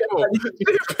 Shoot people.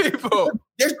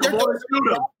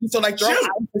 So like,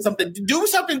 do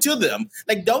something to them.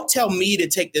 Like, don't tell me to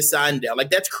take this sign down. Like,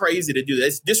 that's crazy to do.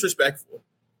 That's disrespectful.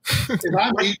 And,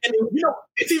 you know,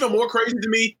 it's even more crazy to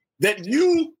me that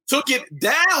you took it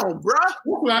down, bruh. That's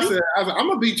what I said. I was like, I'm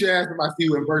gonna beat your ass if I see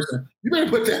you in person. You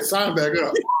better put that sign back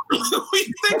up. Who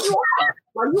you think you are?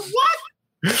 Are you what?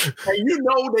 And you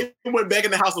know they went back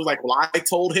in the house and was like, well, I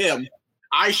told him.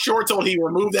 I sure told him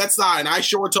remove that sign. I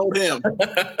sure told him.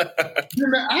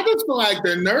 I just feel like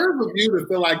the nerve of you to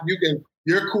feel like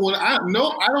you're cool. I don't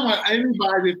want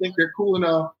anybody to think they're cool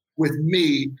enough with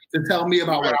me to tell me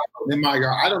about what I'm in my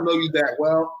yard. I don't know you that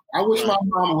well. I wish my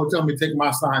mama would tell me to take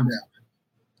my sign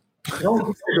down. Don't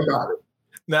think about it.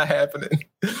 Not happening.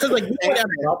 Because like you put out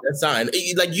that sign,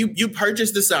 like you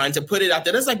purchased the sign to put it out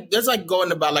there. That's like going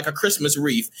to buy like a Christmas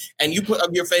wreath, and you put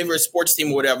up your favorite sports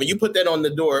team or whatever. You put that on the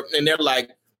door, and they're like,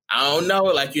 I don't know.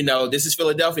 Like, this is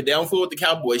Philadelphia. They don't fool with the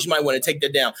Cowboys. You might want to take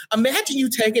that down. Imagine you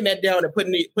taking that down and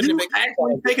putting it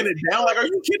actually taking it down. Like, are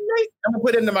you kidding me? I'm gonna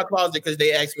put it into my closet because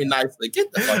they asked me nicely. Get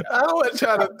the fuck out.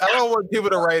 I don't want people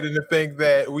to write in to think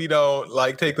that we don't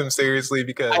like take them seriously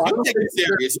because I don't take it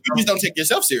serious. You just don't take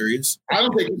yourself serious. I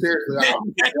don't take it seriously.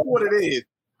 That's what it is.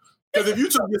 Because if you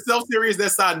took yourself serious,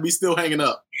 that side would be still hanging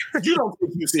up. You don't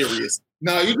take you serious.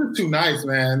 No, you're just too nice,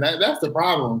 man. That's the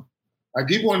problem. Like,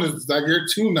 people want to, like, you're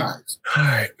too nice. all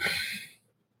right.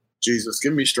 Jesus,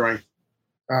 give me strength.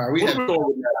 All right,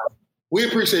 we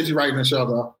appreciate you writing the show,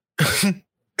 though.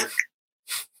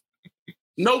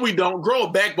 No, we don't. Grow a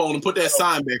backbone and put that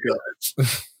sign back up.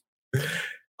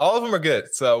 All of them are good.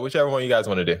 So whichever one you guys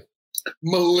want to do.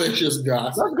 Malicious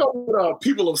gossip. Let's go with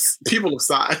people of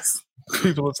size.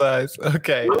 People of size.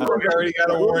 Okay. We already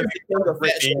got a warning.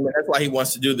 That's why he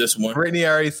wants to do this one. Brittany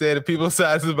already said if people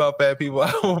size is about fat people,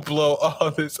 I will blow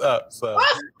all this up. So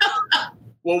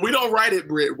well, we don't write it,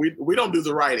 Britt. We don't do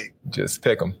the writing. Just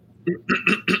pick them.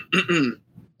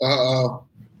 Uh-oh.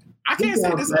 I can't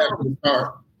say this.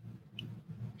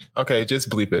 Okay, just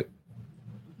bleep it.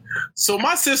 So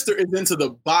my sister is into the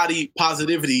body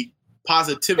positivity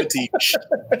and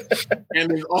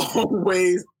is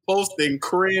always posting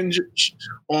cringe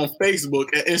on Facebook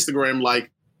and Instagram, like,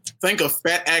 thank a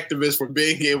fat activist for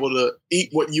being able to eat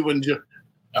what you enjoy.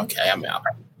 Okay, I'm out.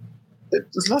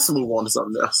 Let's move on to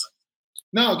something else.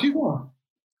 No, keep on.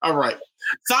 All right.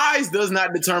 Size does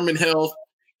not determine health.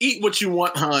 Eat what you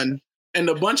want, hun. And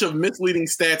a bunch of misleading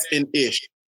stats in ish.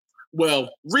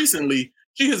 Well, recently,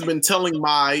 she has been telling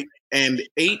my 8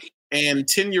 and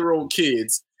 10-year-old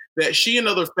kids that she and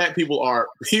other fat people are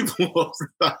people of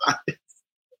size.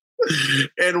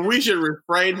 And we should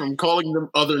refrain from calling them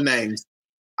other names.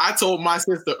 I told my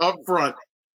sister up front,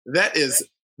 that is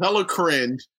hella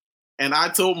cringe. And I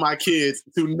told my kids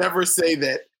to never say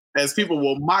that, as people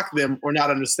will mock them or not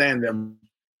understand them.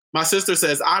 My sister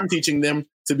says I'm teaching them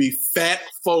to be fat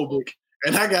phobic.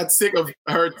 And I got sick of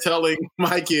her telling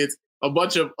my kids a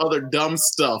bunch of other dumb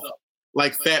stuff,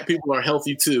 like fat people are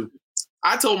healthy too.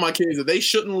 I told my kids that they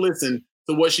shouldn't listen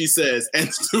to what she says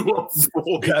and to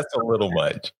avoid. That's a little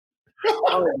much.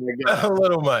 Oh my God. A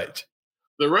little much.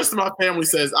 The rest of my family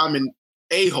says I'm an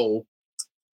a-hole,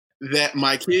 that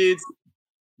my kids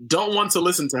don't want to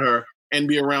listen to her and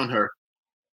be around her.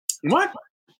 What?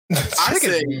 I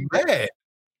say, mad.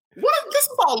 what? This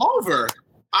is all over.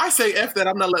 I say F that.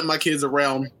 I'm not letting my kids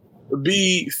around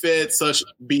be fed such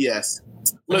BS.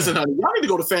 Listen, honey, y'all need to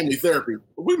go to family therapy.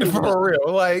 We For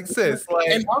real, like, sis. Like,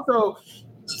 and also,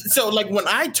 so like when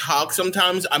I talk,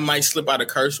 sometimes I might slip out a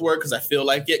curse word because I feel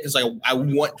like it, because I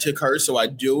want to curse, so I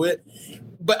do it.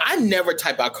 But I never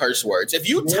type out curse words. If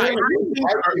you type,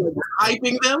 are you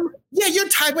typing them? Yeah, you're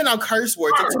typing out curse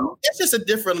words. It's just a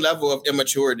different level of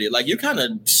immaturity. Like, you're kind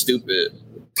of stupid.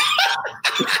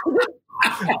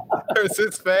 her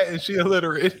sis fat and she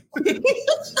illiterate.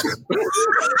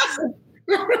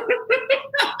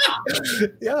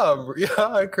 Y'all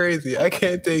are crazy. I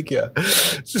can't take ya.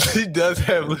 She does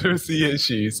have literacy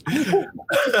issues. Y'all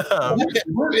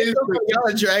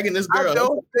are dragging this girl. I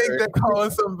don't think that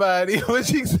calling somebody what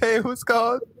she say was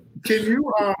called. Can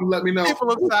you let me know?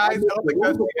 People of size. I don't think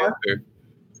that's the answer.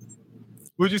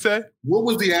 What'd you say? What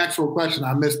was the actual question?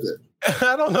 I missed it.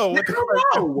 I don't know what the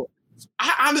question.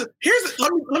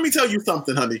 Let me tell you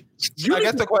something, honey. I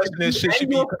guess the question is, should she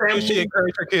encourage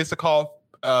her kids to call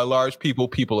large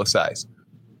people of size?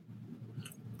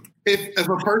 If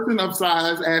a person of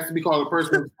size asks to be called a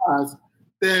person of size,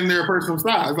 then they're a person of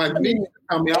size. Like me,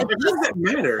 tell me, it doesn't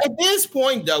matter. At this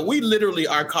point, though, we literally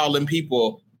are calling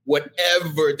people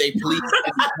whatever they please.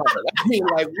 I mean,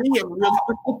 like,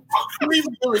 we've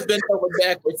really been over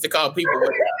backwards to call people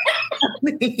whatever. I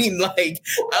mean, like,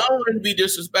 I don't want to be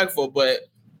disrespectful, but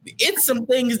it's some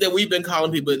things that we've been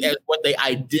calling people as what they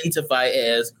identify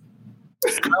as. I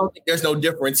don't think there's no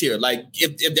difference here. Like,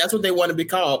 if that's what they want to be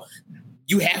called,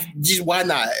 you have just, why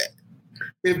not?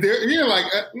 If they're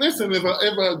listen, if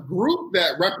a group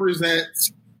that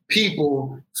represents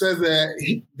people says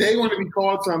that they want to be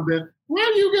called something,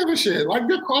 why do you give a shit? Like,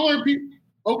 they're calling people.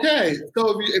 Okay,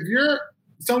 so if you're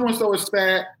someone so is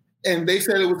fat and they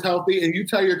said it was healthy, and you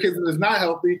tell your kids that it's not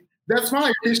healthy, that's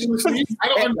fine. Your kids should listen. I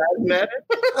don't understand.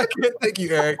 I can't take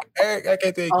you, Eric. Eric, I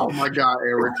can't take you. Oh my God,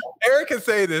 Eric. Eric can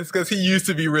say this because he used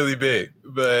to be really big,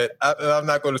 but I'm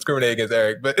not going to discriminate against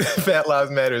Eric. But Fat Lives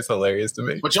Matter is hilarious to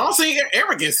me. But y'all see,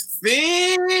 Eric is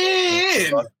thin. He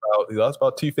lost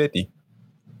about 250.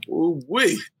 Ooh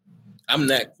wee. I'm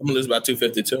next. I'm gonna lose about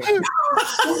 252.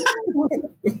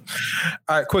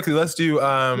 All right, quickly, let's do.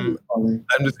 I'm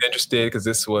just interested because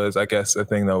this was, I guess, a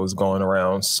thing that was going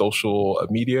around social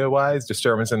media wise.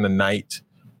 Disturbance in the night.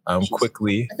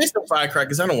 Quickly. I think some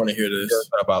firecrackers. I don't want to hear this. It's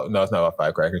not about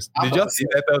firecrackers. Did y'all see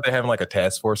that though? They're having like a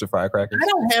task force of firecrackers. I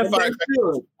don't have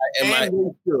firecrackers.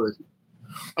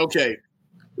 Okay.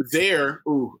 There's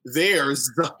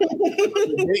the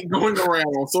debate going around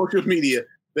on social media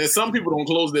that some people don't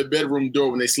close their bedroom door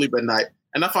when they sleep at night.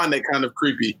 And I find that kind of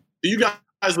creepy. Do you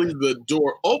guys leave the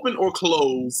door open or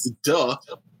closed? Duh.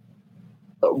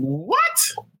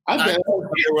 What? I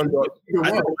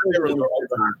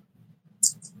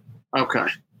Okay.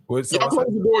 Y'all close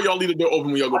the door, y'all leave the door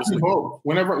open when y'all go to sleep.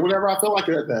 Whenever I feel like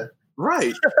it at that.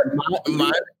 Right.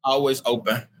 Mine always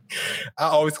open. I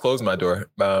always close my door.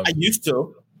 I used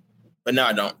to, but now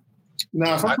I don't.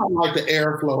 No, sometimes I like the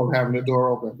airflow of having the door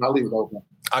open. I leave it open.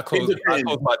 I close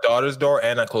my daughter's door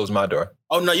and I close my door.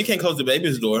 Oh, no, you can't close the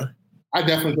baby's door. I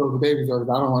definitely close the baby's door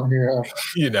because I don't want to hear her.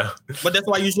 You know. But that's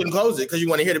why you shouldn't close it, because you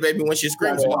want to hear the baby when she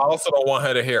screams. Well, I also don't want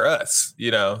her to hear us,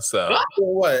 you know, so.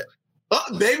 What?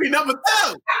 Baby number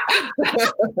 2.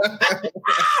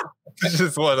 It's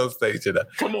just one of those things, you know.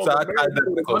 Come on, so I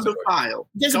close the file.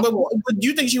 Yes, but do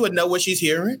you think she would know what she's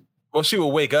hearing? Well, she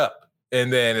will wake up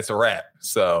and then it's a wrap.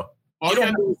 So you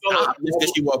don't know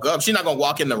because she woke up. She's not gonna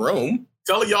walk in the room.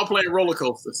 Tell her y'all playing roller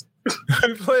coasters.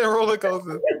 Playing roller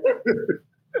coasters.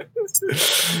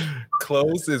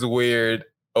 Close is weird.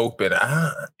 Open.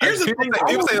 Here's the thing.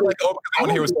 People say like open. I want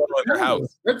to hear what's going on in their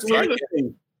house. That's the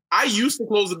thing. I used to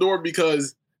close the door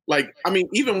because, like, I mean,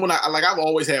 even when I've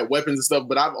always had weapons and stuff,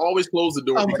 but I've always closed the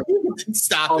door.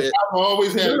 Stop it. I've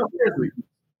always had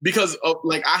because of,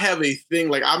 like, I have a thing,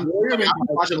 like, I'm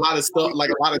watching a lot of stuff,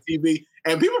 like a lot of TV,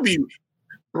 and people be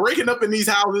breaking up in these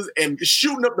houses and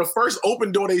shooting up the first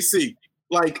open door they see.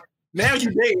 Like, now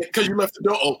you dead because you left the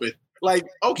door open. Like,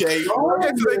 okay. So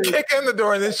they kick in the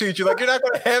door and then shoot you. Like, you're not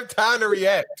going to have time to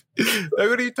react. Like,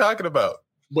 what are you talking about?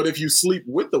 But if you sleep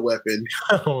with the weapon,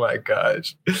 oh my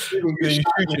gosh, you shoot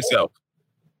yourself.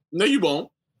 No, you won't.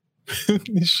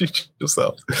 You shoot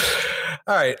yourself.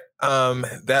 All right,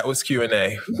 that was Q&A.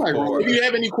 If you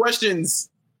have any questions,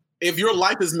 if your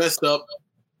life is messed up,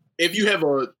 if you have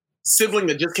a sibling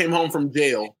that just came home from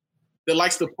jail that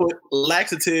likes to put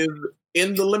laxative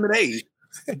in the lemonade,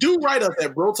 do write us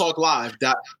at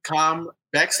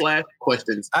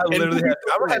brotalklive.com/questions. I literally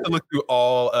have to look through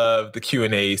all of the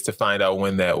Q&As to find out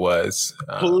when that was.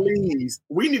 Please,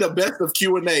 we need a best of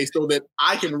Q&A so that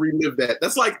I can relive that.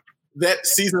 That's like that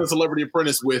season of Celebrity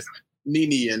Apprentice with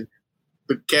Nene and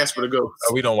the Casper the Ghost.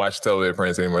 We don't watch Celebrity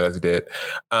Apprentice anymore. That's dead.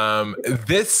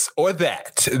 This or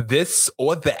that. This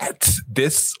or that.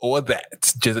 This or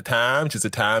that. Just a time. Just a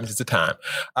time. Just a time.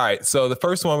 All right. So the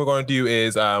first one we're going to do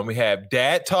is we have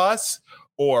dad toss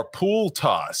or pool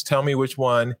toss. Tell me which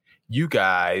one you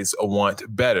guys want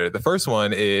better. The first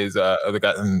one is the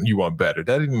guy you want better.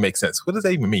 That doesn't even make sense. What does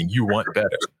that even mean? You want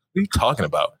better? What are you talking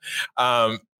about?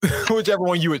 Whichever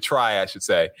one you would try, I should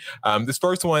say. This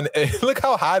first one, look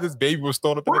how high this baby was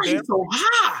thrown up in the dance. So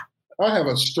high? I have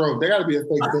a stroke. There got to be a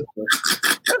fake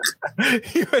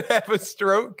picture. You would have a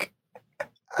stroke?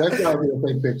 That's got to be a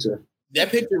fake picture. That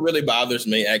picture really bothers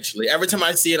me, actually. Every time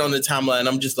I see it on the timeline,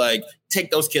 I'm just like, take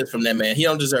those kids from that man. He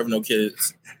don't deserve no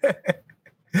kids.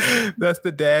 That's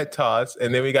the dad toss.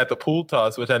 And then we got the pool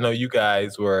toss, which I know you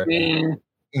guys were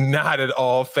not at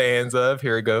all fans of.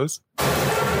 Here it goes.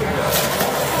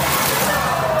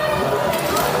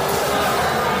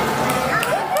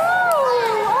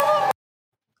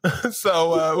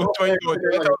 So, which one you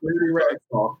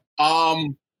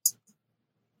going?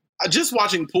 Just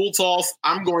watching pool toss,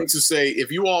 I'm going to say if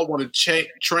you all want to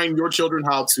train your children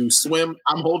how to swim,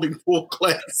 I'm holding pool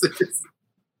classes.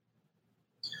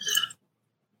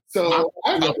 So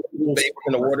I in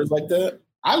the waters like that.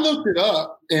 I looked it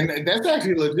up, and that's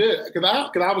actually legit because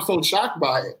I was so shocked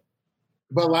by it.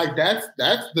 But like that's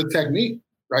the technique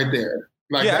right there.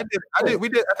 Like, yeah, I did. We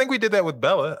did. I think we did that with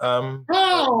Bella.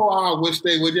 I wish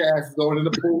they would your ass going in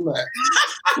the pool.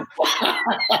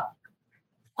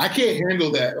 I can't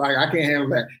handle that. Like I can't handle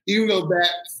that, even though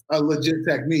that's a legit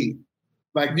technique.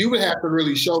 Like you would have to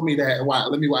really show me that. Why?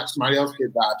 Let me watch somebody else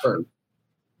get die first.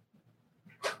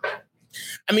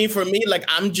 I mean, for me, like,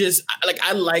 I'm just like,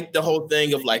 I like the whole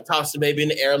thing of like toss the baby in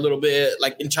the air a little bit,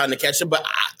 like, and trying to catch them. But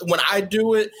when I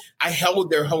do it, I hold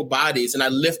their whole bodies and I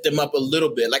lift them up a little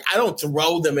bit. Like, I don't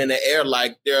throw them in the air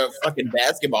like they're a fucking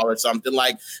basketball or something.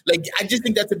 Like I just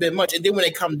think that's a bit much. And then when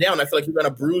they come down, I feel like you're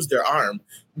gonna bruise their arm.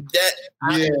 That's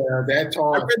hard. I'd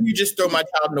rather you just throw my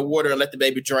child in the water and let the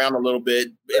baby drown a little bit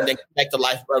and then come back to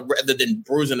life rather than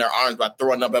bruising their arms by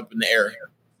throwing them up in the air.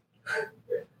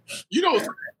 You know what's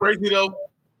crazy though?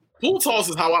 Pool toss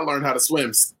is how I learned how to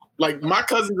swim. Like my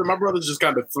cousins and my brothers just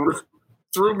kind of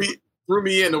threw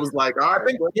me in. It was like, all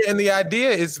right. And the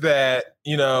idea is that,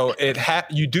 you know,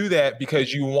 you do that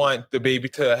because you want the baby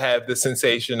to have the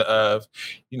sensation of,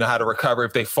 you know, how to recover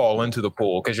if they fall into the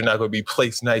pool, because you're not going to be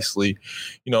placed nicely,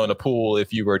 you know, in a pool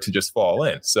if you were to just fall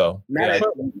in. So Who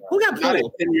got not at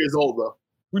pool? 10 years old though.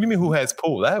 What do you mean who has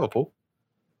pool? I have a pool. What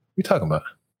are you talking about?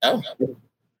 Oh,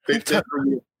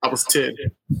 I was 10.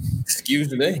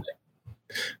 excuse me.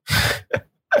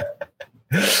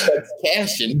 That's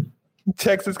cashing.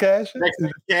 Texas cash?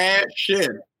 Cash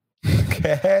in.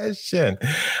 Cash in.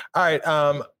 All right.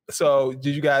 So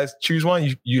did you guys choose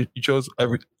one? You chose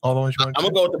all the ones you wanted? I'm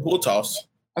gonna go with the pool toss.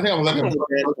 I think I'm looking for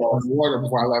the water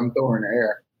before I let him throw her in the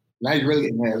air. Now he's really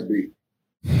getting ass beat.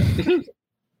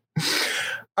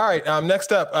 All right.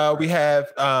 Next up, we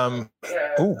have sorry.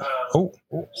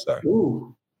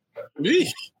 Ooh.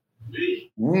 Me.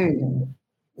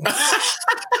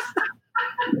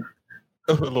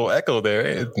 A little echo there.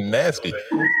 It's nasty.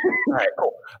 All right,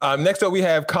 cool. Next up, we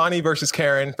have Connie versus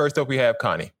Karen. First up, we have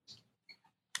Connie.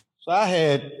 So I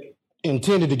had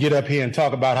intended to get up here and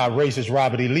talk about how racist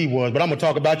Robert E. Lee was, but I'm going to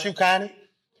talk about you, Connie.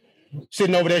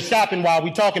 Sitting over there shopping while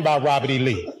we talking about Robert E.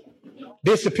 Lee.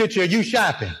 This is a picture of you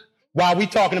shopping while we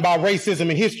talking about racism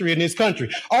and history in this country.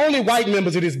 Only white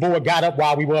members of this board got up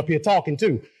while we were up here talking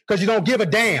too, because you don't give a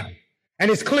damn. And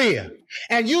it's clear.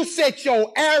 And you set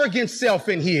your arrogant self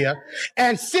in here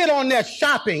and sit on there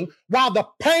shopping while the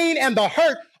pain and the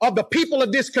hurt of the people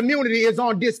of this community is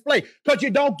on display, because you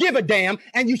don't give a damn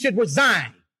and you should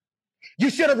resign.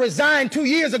 You should have resigned 2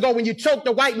 years ago when you choked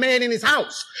a white man in his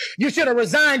house. You should have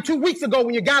resigned 2 weeks ago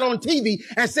when you got on TV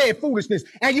and said foolishness.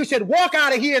 And you should walk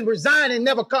out of here and resign and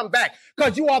never come back,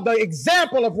 because you are the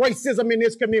example of racism in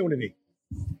this community.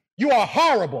 You are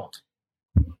horrible.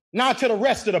 Now to the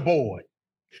rest of the board.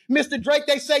 Mr. Drake,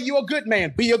 they say you're a good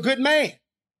man. Be a good man.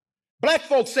 Black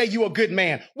folks say you're a good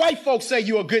man. White folks say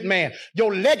you're a good man.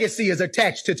 Your legacy is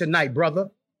attached to tonight, brother.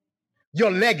 Your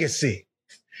legacy.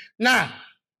 Now,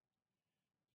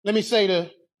 let me say to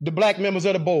the black members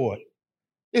of the board,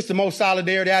 it's the most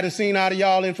solidarity I've seen out of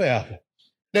y'all in forever.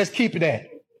 Let's keep it at.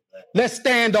 Let's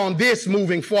stand on this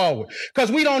moving forward,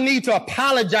 because we don't need to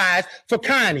apologize for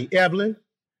Connie, Evelyn.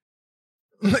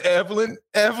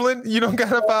 Evelyn, you don't got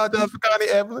to apologize for Connie,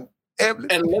 Evelyn.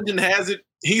 And legend has it,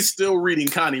 he's still reading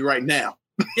Connie right now.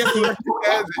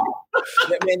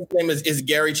 That man's name is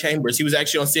Gary Chambers. He was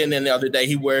actually on CNN the other day.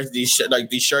 He wears these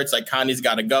shirts like Connie's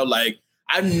got to go. Like,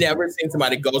 I've never seen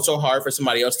somebody go so hard for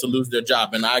somebody else to lose their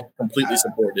job, and I completely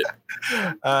support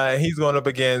it. He's going up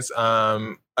against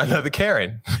another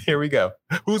Karen. Here we go.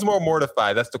 Who's more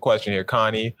mortified? That's the question here,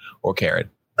 Connie or Karen?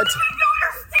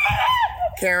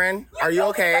 Karen, are you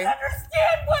okay? I don't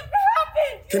understand what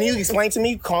happened. Can you explain to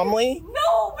me calmly?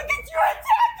 No, because you're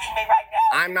attacking me right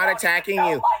now. I'm not attacking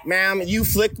you. Ma'am, you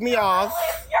flicked me off.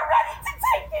 You're ready to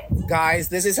take it. Guys,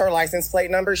 this is her license plate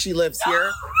number. She lives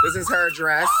here. This is her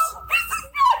address. No, this is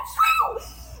not true.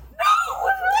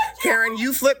 No. Karen,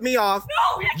 you flipped me off.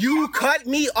 No, you cut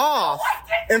me off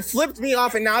and flipped me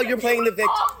off, and now you're playing the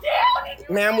victim.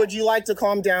 Ma'am, would you like to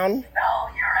calm down? No,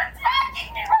 you're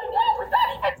attacking me right now without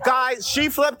even. Guys, she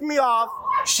flipped me off.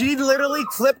 She literally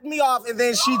flipped me off, and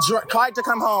then she tried to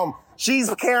come home. She's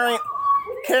Karen.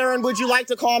 Karen, would you like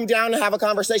to calm down and have a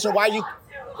conversation? Why you? I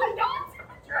don't, but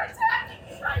you're attacking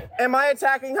me right now. Am I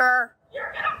attacking her?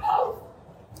 You're gonna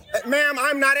post. Ma'am,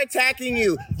 I'm not attacking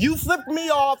you. You flipped me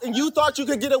off and you thought you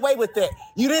could get away with it.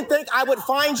 You didn't think I would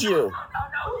find you. No.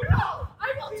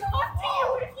 I will talk to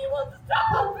you if you will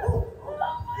stop. Oh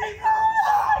my God.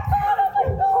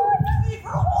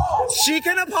 She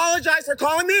can apologize for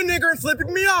calling me a nigger and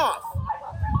flipping me off.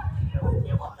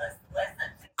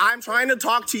 I'm trying to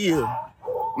talk to you.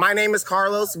 My name is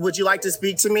Carlos. Would you like to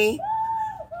speak to me?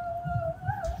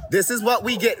 This is what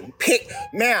we get picked.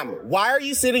 Ma'am, why are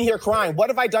you sitting here crying? What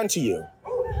have I done to you?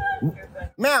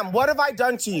 Ma'am, what have I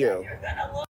done to you?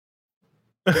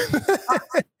 There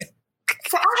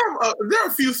are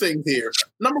a few things here.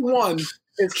 Number one,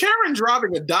 is Karen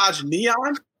driving a Dodge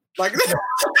Neon? Like,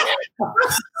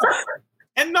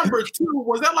 and number two,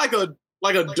 was that like a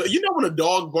you know when a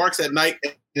dog barks at night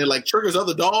and it like triggers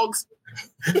other dogs?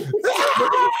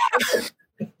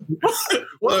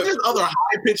 What's this other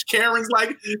high-pitched Karen's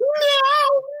like,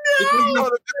 no.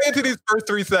 Into these first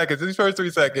 3 seconds.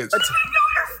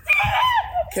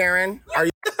 Karen, are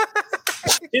you?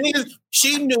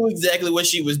 She knew exactly what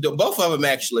she was doing. Both of them,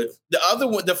 actually.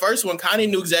 The first one, Connie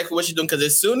knew exactly what she was doing because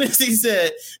as soon as he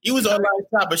said he was online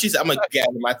shopping, she said, "I'm gonna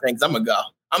gather my things. I'm gonna go.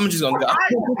 I'm just gonna go." I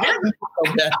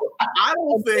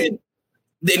don't think.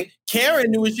 Then Karen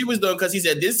knew what she was doing because he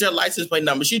said, "This is her license plate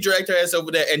number." She dragged her ass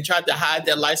over there and tried to hide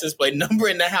that license plate number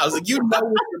in the house. Like, you know what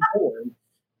you're doing.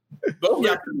 Both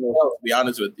y'all can know, to be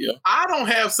honest with you. I don't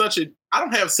have such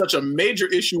a major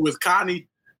issue with Connie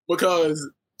because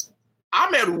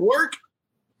I'm at work.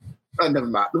 Never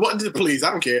mind. Please, I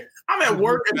don't care. I'm at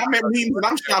work and I'm at meetings and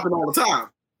I'm shopping all the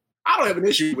time. I don't have an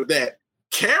issue with that.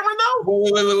 Karen,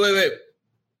 though?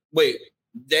 Wait.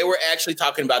 They were actually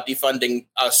talking about defunding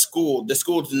a school. The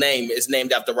school's name is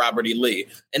named after Robert E. Lee.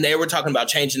 And they were talking about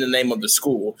changing the name of the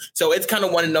school. So it's kind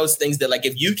of one of those things that, like,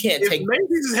 if you can't take...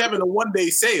 Macy's is having a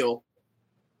one-day sale.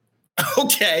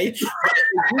 Okay.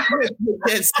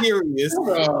 That's serious.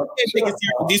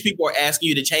 These people are asking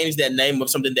you to change that name of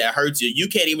something that hurts you. You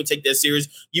can't even take that serious.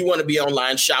 You want to be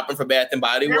online shopping for Bath and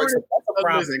Body Works.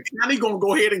 Listen, Connie going to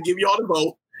go ahead and give y'all the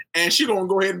vote. And she gonna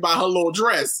go ahead and buy her little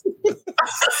dress.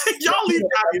 Y'all leave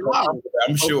Connie alone.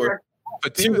 I'm sure.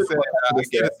 But Tina said, but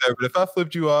if I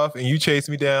flipped you off and you chased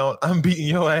me down, I'm beating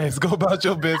your ass. Go about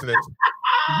your business.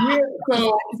 Yeah, so I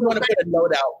want to put a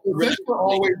note out. We're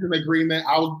always in agreement.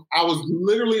 I was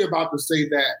literally about to say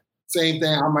that same thing.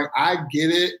 I'm like, I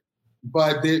get it,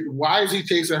 but why is he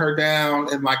chasing her down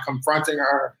and like confronting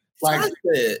her? Like,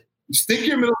 stick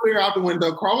your middle finger out the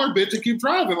window, call her bitch, and keep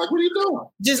driving. Like, what are you doing?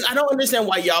 I don't understand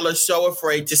why y'all are so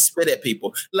afraid to spit at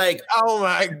people. Like, oh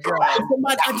my God.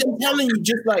 I'm telling you,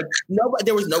 just like, nobody,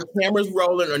 there was no cameras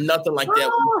rolling or nothing like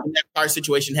that when that car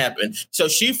situation happened. So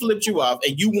she flipped you off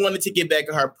and you wanted to get back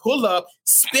at her, pull up,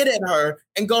 spit at her,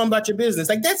 and go about your business.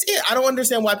 Like, that's it. I don't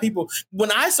understand why people,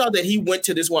 when I saw that he went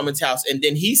to this woman's house and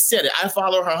then he said it, I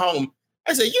followed her home.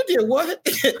 I said, "You did what?"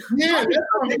 Yeah,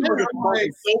 that's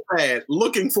so bad.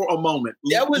 Looking for a moment.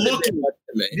 That was looking to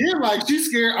me. Yeah, like she's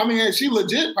scared. I mean, she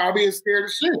legit probably is scared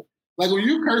of shit. Like when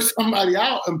you curse somebody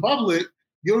out in public,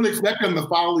 you don't expect them to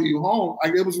follow you home.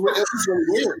 Like it was really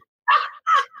weird.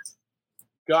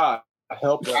 God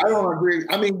help her. I don't agree.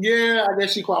 I mean, yeah, I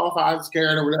guess she qualifies as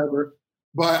Karen or whatever,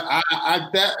 but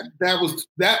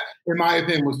that in my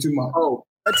opinion was too much. Oh,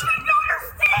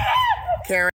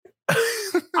 Karen.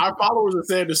 Our followers are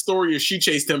saying the story is she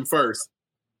chased him first.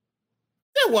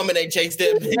 That woman ain't chased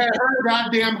him. At her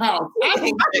goddamn house. I don't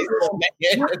hear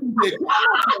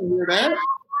that.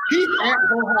 He's at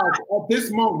her house at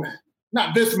this moment.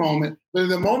 Not this moment, but in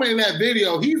the moment in that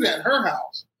video, he's at her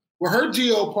house where her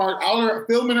Geo parked out her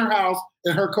filming her house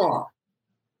in her car.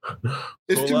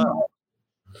 It's too much.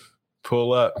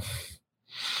 Pull up.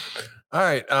 All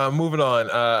right, moving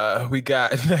on. We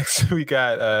got they're saying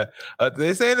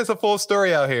it's a full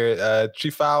story out here. She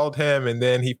followed him and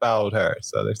then he followed her.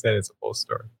 So they're saying it's a full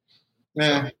story.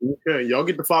 Yeah. Okay, y'all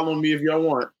get to follow me if y'all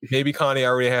want. Maybe Connie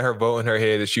already had her vote in her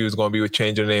head that she was going to be with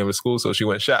changing the name of the school, so she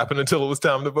went shopping until it was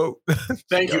time to vote.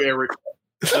 Thank you, Eric.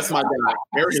 That's my guy.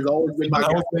 Eric has always been my guy.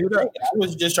 I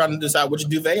was just trying to decide which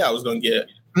duvet I was going to get.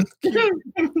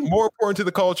 More important to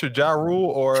the culture, Ja Rule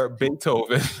or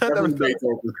Beethoven?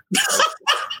 Beethoven.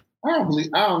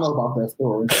 I don't know about that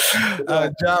story.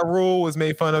 Ja Rule was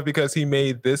made fun of because he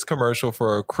made this commercial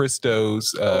for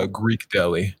Christo's Greek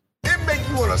Deli. It make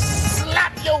you want to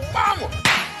slap your mama.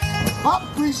 Papa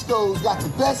Christo's got the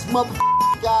best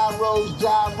motherfucking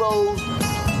gyros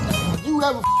you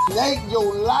ever ate in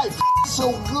your life.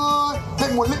 So good.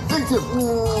 Make one think to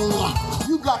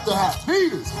you got to have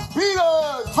Peters.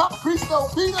 Papa Christo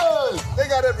Peters. They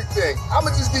got everything. I'm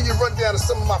going to just give you a rundown of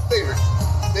some of my favorites.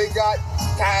 They got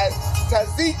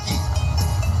tzatziki.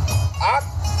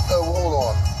 Hold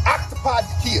on. Octopi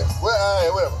tequila.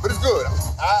 Well, whatever. But it's good.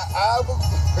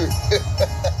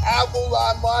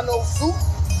 Abolamano soup.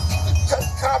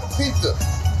 Cava pizza.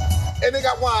 And they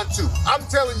got wine too. I'm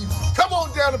telling you, come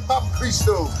on down to Papa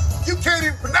Christo's. You can't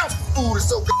even pronounce the food. It's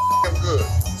so goddamn good.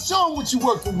 Show them what you're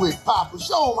working with, Papa.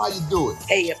 Show them how you do it.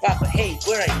 Hey, Papa. Hey,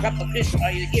 where are you? Papa Christo,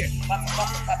 are you here?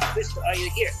 Papa Christo, are you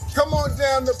here? Come on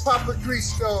down to Papa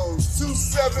Christo's,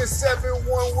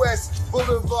 2771 West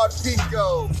Boulevard,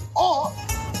 Pico. Or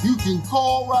you can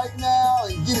call right now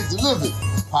and get it delivered.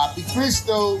 Papa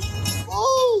Christo's.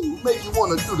 Ooh, make you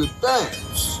want to do the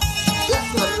dance.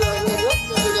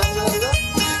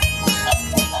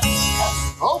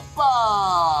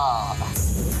 Opa!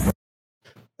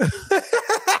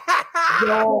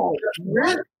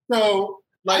 So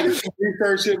Like,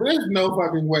 research shit, but there's no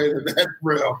fucking way that that's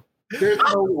real. There's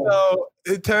no way. So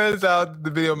it turns out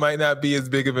the video might not be as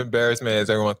big of an embarrassment as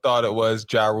everyone thought it was.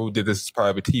 Ja Rule did this as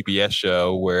part of a TBS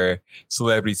show where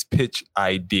celebrities pitch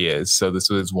ideas. So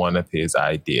this was one of his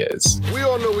ideas. We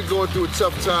all know we're going through a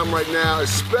tough time right now,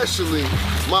 especially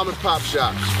mom and pop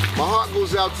shops. My heart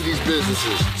goes out to these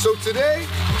businesses. So today,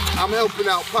 I'm helping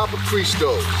out Papa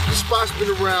Cristo. The spot's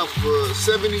been around for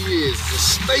 70 years. It's a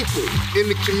staple in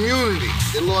the community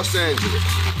in Los Angeles.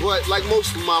 But like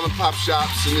most of mom and pop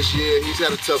shops in this year, he's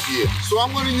had a tough year. So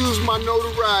I'm gonna use my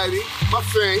notoriety, my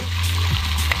fame,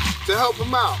 to help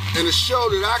him out in a show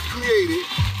that I created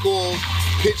called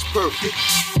Pitch Perfect.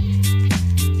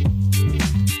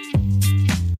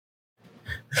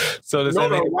 So does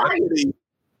notoriety.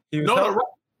 He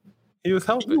was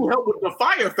helping. You help with the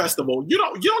Fire Festival. You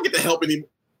don't get to help anymore.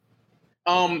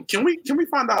 Can we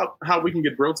find out how we can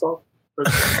get Bro Talk?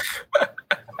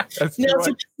 So this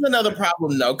is another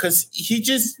problem though, because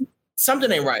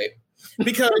something ain't right.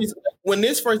 Because when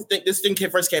this thing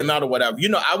first came out or whatever,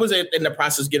 I was in the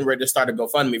process of getting ready to start a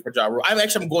GoFundMe for Ja Rule. I'm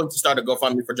going to start a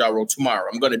GoFundMe for Ja Rule tomorrow.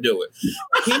 I'm going to do it.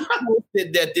 He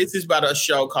posted that this is about a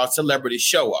show called Celebrity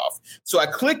Show Off. So I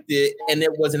clicked it, and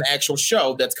it was an actual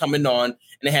show that's coming on, and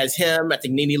it has him. I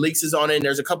think Nene Leakes is on it, and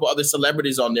there's a couple other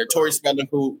celebrities on there. Tori Spelling,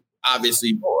 who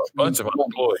obviously a bunch of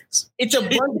employees. It's a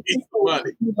bunch of people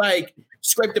who like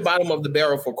scrape the bottom of the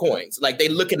barrel for coins. Like they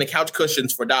look in the couch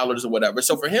cushions for dollars or whatever.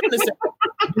 So for him to say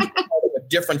a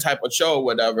different type of show or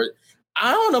whatever,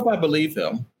 I don't know if I believe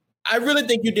him. I really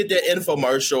think you did that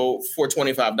infomercial for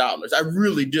 $25. I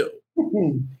really do.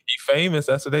 He famous.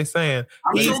 That's what they saying.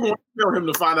 I'm sure we're going to tell him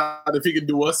to find out if he can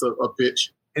do us a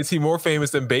pitch. Is he more famous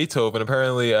than Beethoven?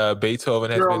 Apparently, Beethoven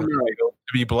has been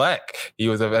to be black. He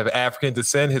was of African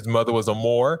descent. His mother was a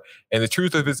Moor, and the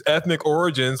truth of his ethnic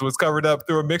origins was covered up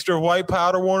through a mixture of white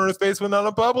powder worn on his face when not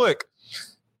in public.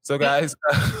 So, guys,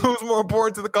 who's more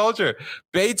important to the culture,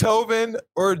 Beethoven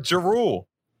or Ja Rule?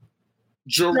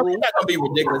 Ja Rule, not gonna be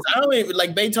ridiculous. I don't even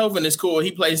like Beethoven is cool.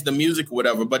 He plays the music or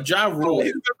whatever, but Ja Rule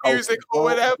is the music or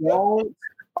whatever.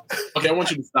 Okay, I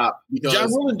want you to stop because Ja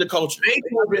Rule is the culture.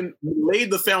 Beethoven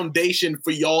laid the foundation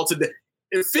for y'all today.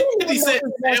 If 50 Cent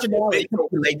sampled Beethoven,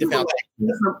 laid the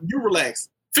foundation. You relax.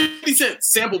 50 Cent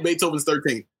sampled Beethoven's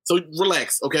 13. So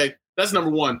relax, okay? That's number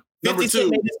one. Number 50 two,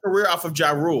 Cent made his career off of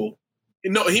Ja Rule.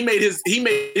 No, he made his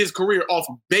career off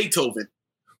of Beethoven.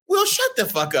 Well, shut the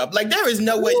fuck up. Like, there is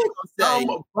no way you're going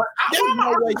to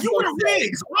say.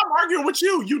 I'm arguing with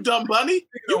you, you dumb bunny.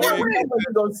 You know what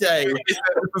you're going to say. This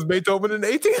was Beethoven in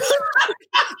 18.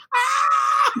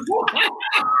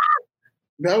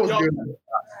 That was good.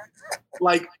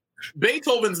 Like,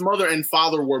 Beethoven's mother and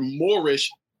father were Moorish,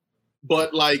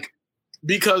 but like,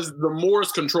 because the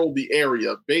Moors controlled the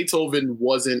area, Beethoven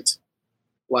wasn't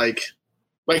like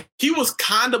he was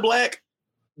kind of black.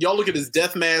 Y'all look at his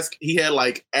death mask. He had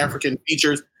like African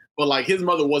features, but like his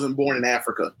mother wasn't born in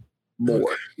Africa.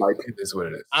 More like it is what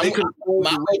it is. My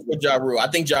vote for Ja Rule. I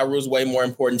think Ja Rule is way more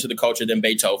important to the culture than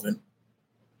Beethoven.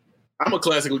 I'm a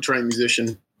classically trained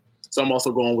musician, so I'm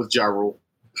also going with Ja Rule.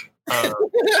 I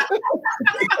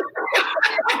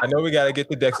know we got to get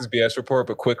the Dex's BS report,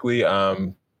 but quickly,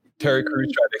 Terry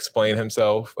Crews tried to explain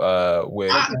himself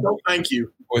with thank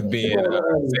you. With being saying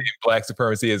black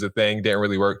supremacy is a thing, didn't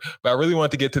really work. But I really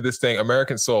want to get to this thing,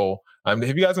 American Soul. Have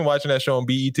you guys been watching that show on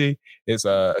BET? It's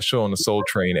a show on the Soul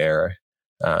Train era.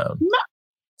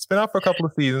 It's been out for a couple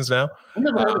of seasons now. I've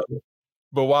never heard of it.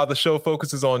 But while the show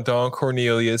focuses on Don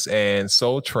Cornelius and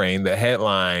Soul Train, the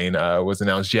headline was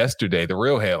announced yesterday. The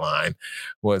real headline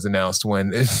was announced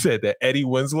when it said that Eddie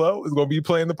Winslow is going to be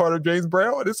playing the part of James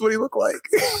Brown. And this is what he looked like.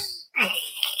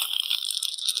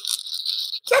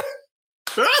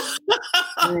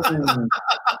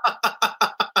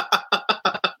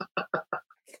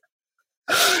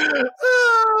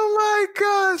 Oh my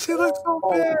gosh, he looks so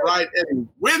bad. Right, Eddie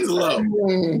Winslow.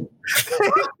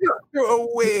 A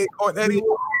wig on Eddie.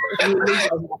 He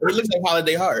looks like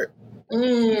Holiday Heart.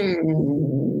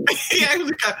 He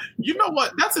actually you know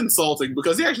what? That's insulting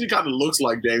because he actually kind of looks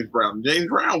like James Brown. James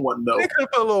Brown wasn't though. They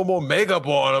could put a little more makeup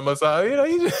on him or something.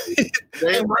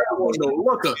 James Brown wasn't no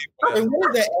looker. And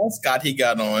what is that ascot he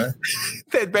got on?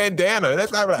 That bandana.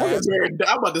 That's not what I'm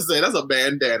about to say. That's a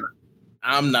bandana.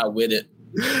 I'm not with it.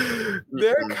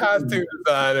 Their costume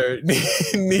designer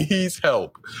needs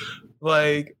help.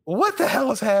 Like, what the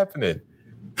hell is happening?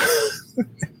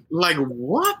 Like,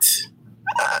 what?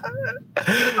 I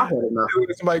don't know.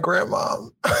 It's my grandma.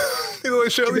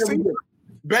 Like Shirley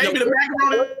Baby, the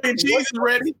macaroni and cheese is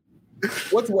ready.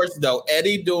 What's worse though,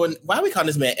 Eddie doing? Why are we calling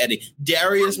this man Eddie?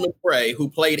 Darius McRae, who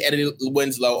played Eddie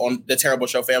Winslow on the terrible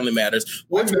show Family Matters.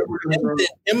 What's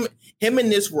him in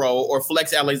this role, or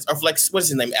Flex? What's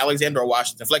his name? Alexander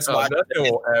Washington. Flex. Nothing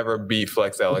will ever beat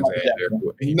Flex Alexander.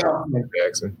 No.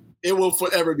 Jackson. It will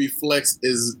forever be Flex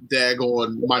is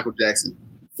daggone Michael Jackson.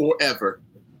 Forever.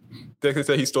 Dexter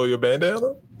said he stole your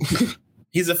bandana?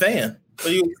 He's a fan. What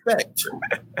do you expect?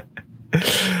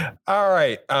 All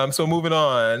right. So moving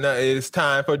on. It's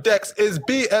time for Dex is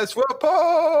BS Report.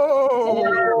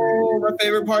 Oh, my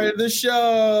favorite part of the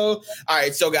show. All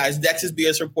right. So, guys, Dex is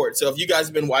BS Report. So, if you guys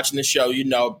have been watching the show, you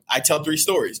know I tell 3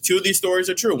 stories. 2 of these stories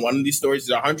are true. 1 of these stories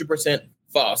is 100%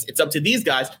 false. It's up to these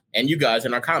guys and you guys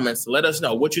in our comments to let us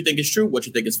know what you think is true, what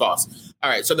you think is false. All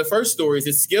right. So, the first story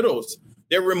is Skittles.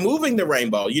 They're removing the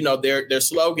rainbow. You know, their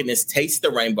slogan is Taste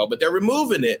the Rainbow, but they're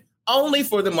removing it only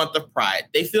for the month of Pride.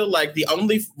 They feel like the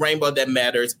only rainbow that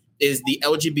matters is the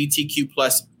LGBTQ+,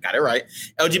 got it right,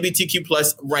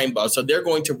 LGBTQ+ rainbow. So they're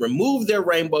going to remove their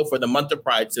rainbow for the month of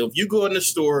Pride. So if you go in the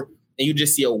store and you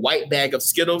just see a white bag of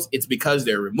Skittles, it's because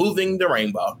they're removing the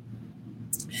rainbow.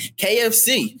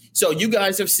 KFC. So you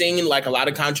guys have seen like a lot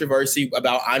of controversy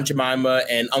about Aunt Jemima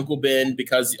and Uncle Ben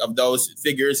because of those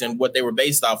figures and what they were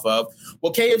based off of.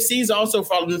 Well, KFC's also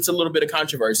fallen into a little bit of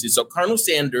controversy. So Colonel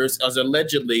Sanders, as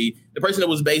allegedly the person that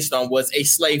was based on, was a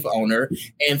slave owner,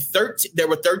 and there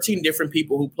were 13 different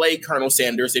people who played Colonel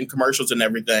Sanders in commercials and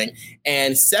everything,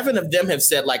 and 7 of them have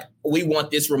said like, we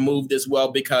want this removed as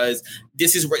well because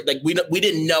this is like we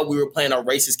didn't know we were playing a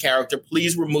racist character.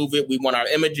 Please remove it. We want our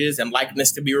images and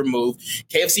likeness to be removed.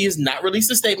 KFC has not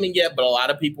released a statement yet, but a lot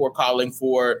of people are calling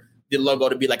for the logo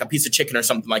to be like a piece of chicken or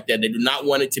something like that. They do not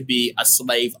want it to be a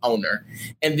slave owner.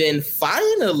 And then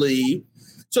finally,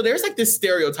 so there's like this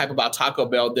stereotype about Taco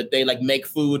Bell that they like make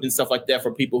food and stuff like that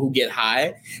for people who get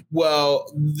high. Well,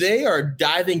 they are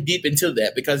diving deep into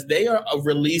that because they are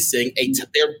releasing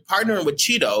they're partnering with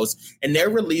Cheetos, and they're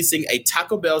releasing a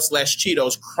Taco Bell /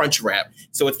 Cheetos Crunch Wrap.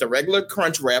 So it's the regular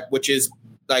Crunch Wrap, which is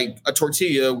like a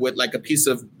tortilla with like a piece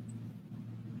of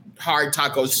hard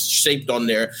tacos shaped on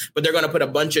there, but they're going to put a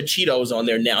bunch of Cheetos on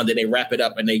there now, and then they wrap it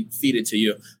up and they feed it to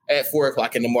you at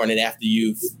 4:00 in the morning after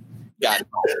you've got it.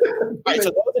 All right, so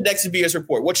that was the Dex BS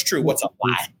report. What's true? What's a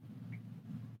lie?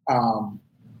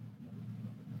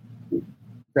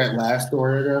 That last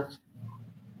story, I guess.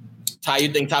 Ty,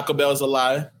 you think Taco Bell is a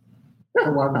lie?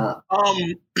 Why not?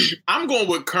 I'm going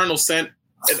with Colonel Sanders.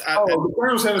 The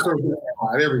Colonel Sanders story.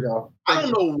 There we go. I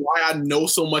don't know why I know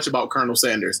so much about Colonel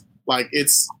Sanders. Like,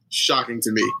 it's shocking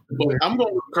to me. But I'm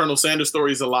going with Colonel Sanders'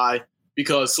 story is a lie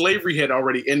because slavery had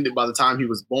already ended by the time he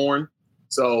was born.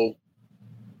 So,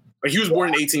 like, he was born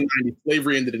in 1890.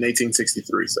 Slavery ended in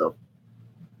 1863. So,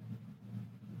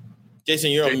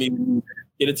 Jason, you're on mute.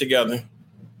 Get it together.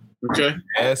 Okay.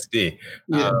 SD.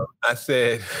 Yeah. I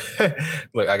said,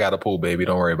 look, I got a pool, baby.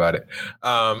 Don't worry about it.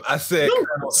 I said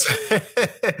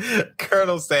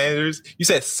Colonel Sanders. You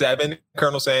said 7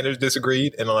 Colonel Sanders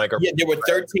disagreed, and like there were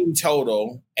 13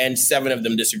 total, and 7 of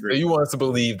them disagreed. So you want us to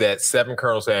believe that 7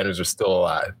 Colonel Sanders are still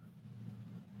alive?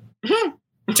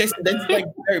 Jason, that's like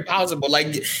very possible. Like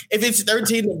if it's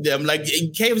 13 of them, like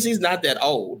KFC's not that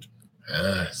old.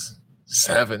 Yes.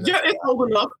 7. Yeah, it's old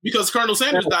enough because Colonel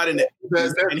Sanders died in the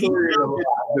 60s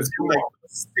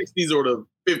or the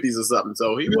 50s or something.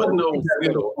 So he wasn't no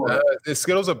Skittles. Is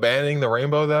Skittles abandoning the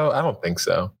rainbow though? I don't think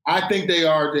so. I think they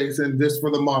are, Jason, just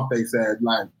for the month. They said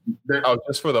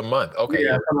just for the month. Okay,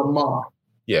 yeah, for the month.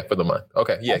 Yeah, for the month.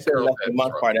 Okay, yeah. The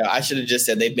month part out. I should have just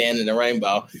said they banned the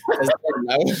rainbow.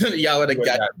 Y'all would have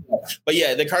got it. But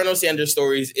yeah, the Colonel Sanders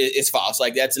story is false.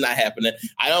 Like, that's not happening.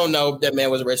 I don't know if that man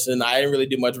was racist, and I didn't really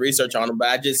do much research on him, but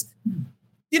I just,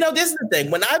 this is the thing.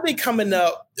 When I've been coming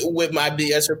up with my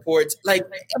BS reports, like,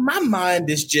 my mind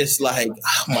is just like,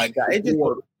 oh my God, it just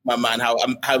my mind how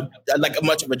like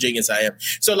much of a genius I am.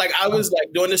 So like I was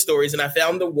like doing the stories, and I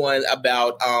found the one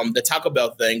about the Taco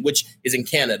Bell thing, which is in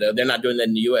Canada. They're not doing that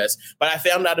in the US, but I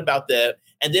found out about that.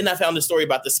 And then I found the story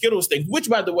about the Skittles thing, which,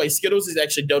 by the way, Skittles is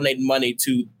actually donating money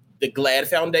to the GLAAD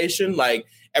Foundation. Like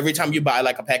every time you buy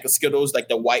like a pack of Skittles, like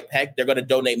the white pack, they're going to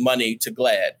donate money to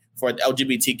GLAAD for the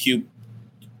LGBTQ+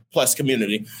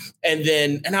 community.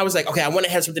 And I was like, okay, I want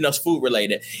to have something else food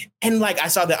related. And like I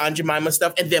saw the Aunt Jemima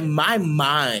stuff, and then my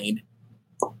mind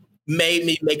made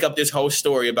me make up this whole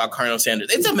story about Colonel Sanders.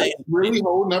 It's amazing. Really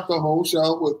holding up the whole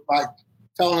show with like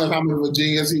telling us how much of a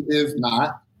genius he is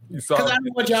not. Because I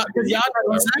don't want y'all, because y'all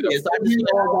know what I'm saying. We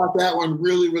all got that one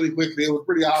really, really quickly. It was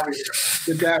pretty obvious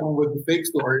that one was the fake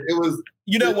story. It was.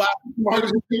 You know why?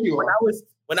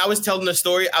 When when I was telling the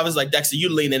story, I was like, Dexter, you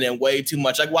leaning in way too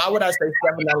much. Like, why would I say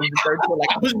 7 out of the 13? Like,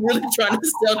 I was really trying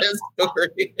to sell that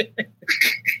story.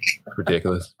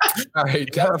 Ridiculous. All right,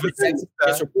 time for seats.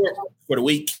 Report for the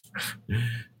week.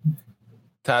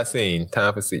 Tassine,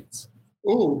 time for seats.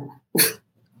 Ooh.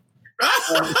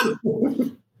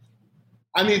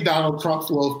 I need Donald Trump's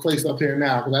little place up here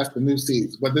now because that's the new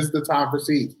seats. But this is the time for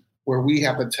seats where we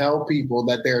have to tell people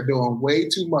that they're doing way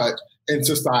too much in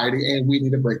society and we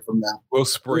need a break from them. We'll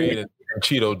spray it in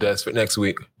Cheeto dust for next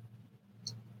week.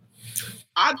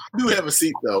 I do have a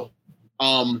seat though.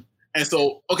 And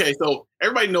so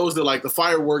everybody knows that like the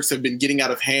fireworks have been getting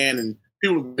out of hand and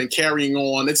people have been carrying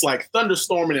on. It's like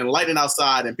thunderstorming and lightning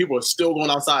outside and people are still going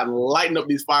outside and lighting up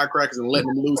these firecrackers and letting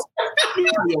them loose.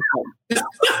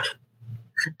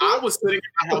 I was sitting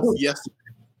in my house yesterday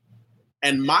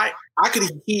and I could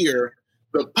hear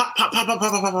the pop, pop, pop, pop,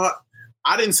 pop, pop, pop.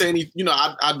 I didn't say anything,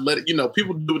 I'd let it,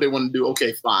 people do what they want to do.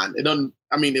 Okay, fine.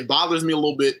 It bothers me a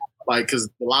little bit, like, because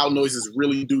the loud noises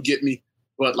really do get me.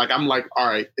 But like, I'm like, all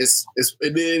right, it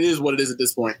is what it is at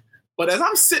this point. But as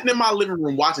I'm sitting in my living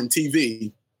room watching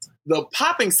TV, the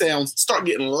popping sounds start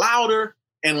getting louder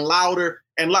and louder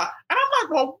and louder. And I'm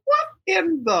like, well, what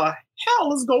in the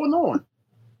hell is going on?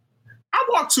 I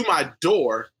walk to my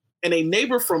door and a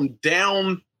neighbor from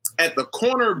down at the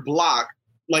corner block,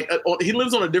 like he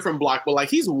lives on a different block, but like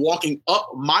he's walking up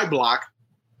my block,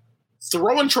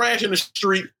 throwing trash in the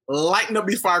street, lighting up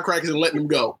these firecrackers and letting them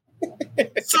go.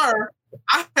 Sir,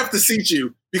 I have to seat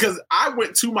you because I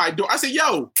went to my door. I said,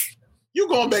 yo, you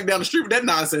going back down the street with that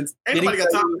nonsense. Anybody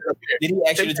got time? Did he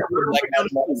actually take your Black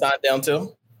Lives Matter sign down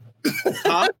too?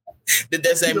 Huh? Did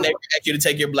that same neighbor ask you to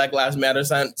take your Black Lives Matter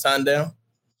sign down?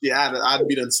 Yeah, I'd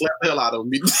be done slapped the hell out of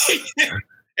him.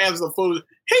 Absolutely.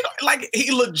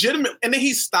 He legitimate, and then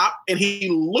he stopped and he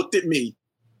looked at me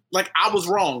like I was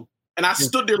wrong. And I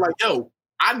stood there like, yo,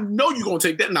 I know you're going to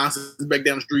take that nonsense back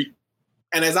down the street.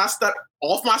 And as I stepped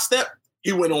off my step,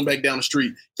 he went on back down the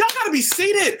street. Y'all got to be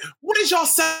seated. What is y'all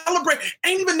celebrate?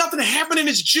 Ain't even nothing happening.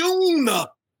 It's June.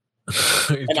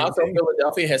 And also,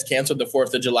 Philadelphia has canceled the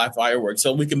 4th of July fireworks.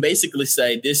 So we can basically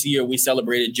say this year we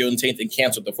celebrated Juneteenth and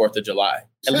canceled the 4th of July.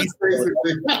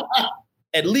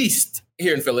 At least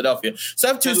here in Philadelphia. So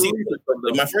I have 2 seats.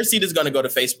 My first seat is going to go to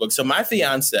Facebook. So my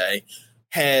fiance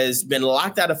has been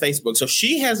locked out of Facebook. So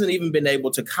she hasn't even been able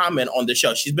to comment on the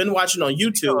show. She's been watching on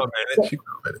YouTube,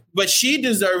 but she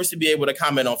deserves to be able to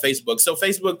comment on Facebook. So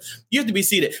Facebook, you have to be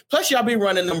seated. Plus, y'all be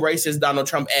running them racist Donald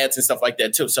Trump ads and stuff like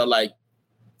that too. So like,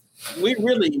 we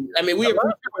really, we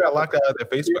got locked out of their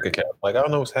Facebook account. Like, I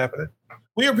don't know what's happening.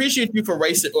 We appreciate you for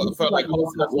hosting us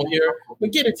on here,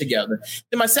 but get it together.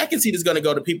 Then my second seat is going to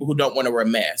go to people who don't want to wear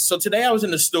masks. So today I was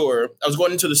going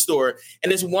into the store,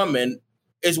 and this woman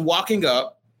is walking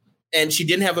up, and she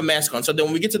didn't have a mask on. So then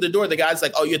when we get to the door, the guy's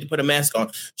like, oh, you have to put a mask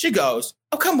on. She goes,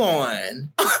 oh, come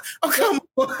on. Oh, come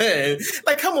on.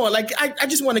 Like, come on. Like, I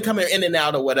just want to come in and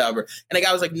out or whatever. And the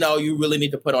guy was like, no, you really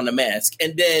need to put on a mask.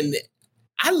 And then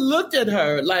I looked at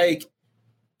her like,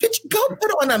 bitch, go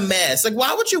put on a mask. Like,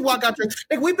 why would you walk out there?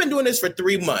 Like, we've been doing this for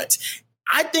 3 months.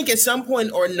 I think at some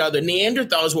point or another,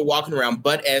 Neanderthals were walking around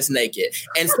butt-ass naked.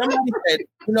 And somebody said,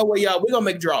 you know what, y'all, we're going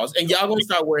to make draws. And y'all going to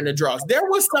start wearing the draws. There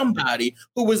was somebody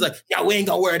who was like, yeah, we ain't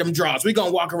going to wear them draws. We're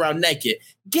going to walk around naked.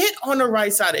 Get on the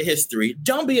right side of history.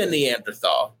 Don't be a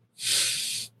Neanderthal.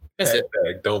 That's it.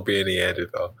 Don't be a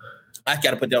Neanderthal. I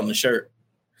got to put that on the shirt.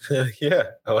 Yeah,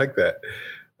 I like that.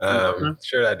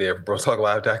 Shirt idea for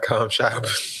BroTalkLive.com shop.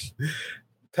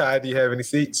 Ty, do you have any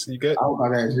seats? You good?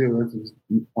 I'm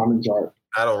in charge.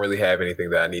 I don't really have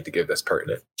anything that I need to give that's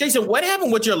pertinent. Jason, what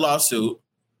happened with your lawsuit?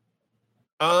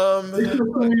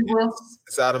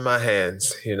 It's out of my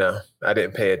hands. I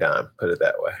didn't pay a dime. Put it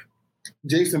that way.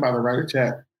 Jason about to write a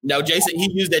check. No, Jason,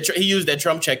 he used that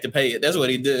Trump check to pay it. That's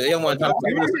what he did. He didn't want to talk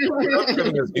about Trump's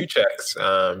giving us new checks.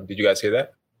 Did you guys hear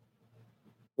that?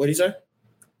 What did he say?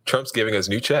 Trump's giving us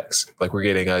new checks. Like we're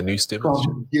getting a new stimulus.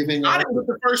 I didn't get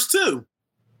the first two.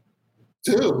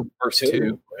 First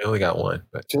two. I only got one.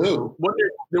 But. Two. Were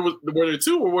there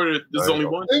two or there's only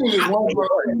one? It was just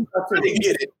one. I didn't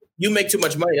get it. You make too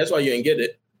much money. That's why you didn't get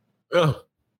it. Oh.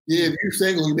 Yeah, if you're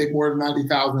single, you make more than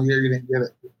 $90,000 a year. You didn't get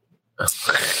it.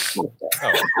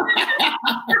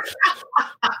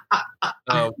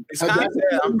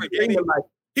 I'm forgetting.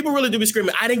 People really do be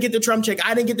screaming, I didn't get the Trump check.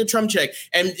 I didn't get the Trump check.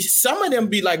 And some of them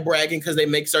be like bragging because they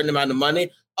make a certain amount of money.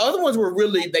 Other ones were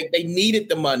really, they needed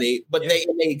the money, but they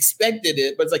expected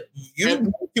it. But it's like, you make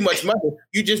too much money.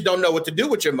 You just don't know what to do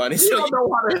with your money. You don't know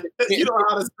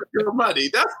how to spend your money.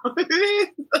 That's what it is.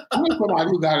 I know somebody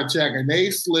who got a check and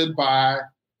they slid by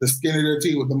the skin of their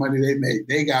teeth with the money they made.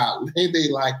 They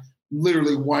like,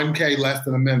 literally 1K less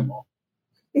than a minimum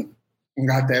and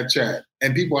got that check.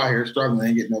 And people out here struggling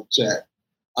ain't getting no check.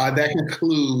 That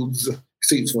concludes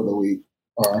Seats for the Week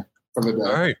or for the day.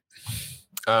 All right.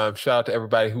 Shout out to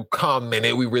everybody who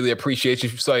commented. We really appreciate you.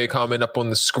 If you saw your comment up on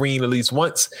the screen at least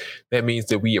once, that means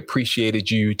that we appreciated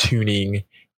you tuning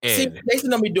in. See, Jason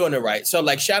don't be doing it right. So,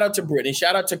 like, shout out to Brittany,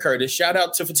 shout out to Curtis, shout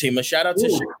out to Fatima, shout out to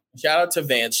Sharon, shout out to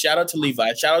Vance, shout out to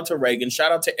Levi, shout out to Reagan,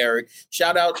 shout out to Eric,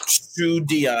 shout out to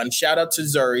Dion, shout out to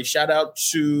Zuri, shout out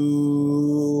to.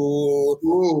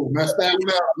 Ooh, messed that one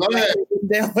up. Love it.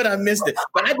 Damn, but I missed it.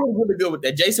 But I did really good with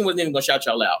that. Jason wasn't even gonna shout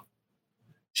y'all out.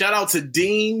 Shout out to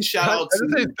Dean. Shout out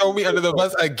to throw me under the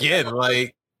bus again.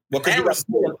 Like, well, because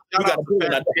you got to put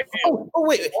it. Oh,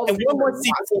 wait. And one more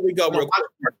seat before we go, real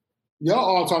quick. Y'all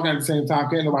all talking at the same time.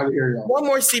 Can't nobody hear y'all. One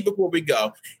more seat before we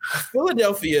go.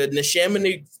 Philadelphia,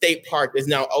 Neshaminy State Park is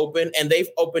now open, and they've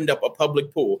opened up a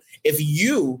public pool. If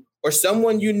you or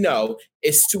someone you know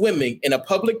is swimming in a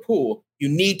public pool, you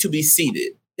need to be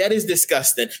seated. That is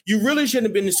disgusting. You really shouldn't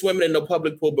have been swimming in a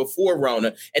public pool before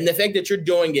Rona. And the fact that you're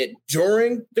doing it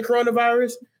during the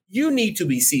coronavirus, you need to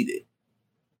be seated.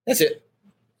 That's it.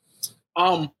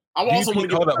 I also want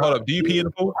to hold up. Do you pee in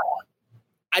the pool?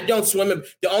 I don't swim in.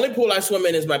 The only pool I swim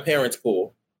in is my parents'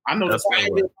 pool. I know that's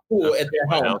a pool at their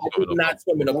home. I do not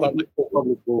swim in a public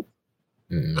pool.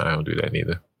 I don't do that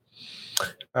neither.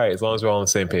 All right, as long as we're all on the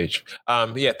same page.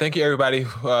 Yeah, thank you everybody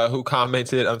who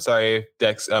commented. I'm sorry if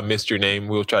Dex missed your name.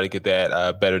 We'll try to get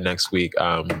that better next week.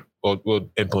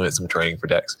 We'll implement some training for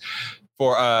Dex.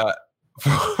 For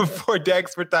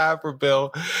Dex, for Ty, for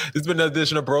Bill, this has been an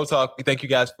edition of Bro Talk. Thank you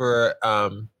guys for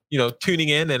tuning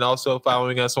in and also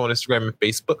following us on Instagram and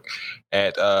Facebook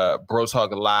at Bro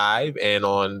Talk Live and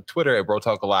on Twitter at Bro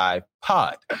Talk Live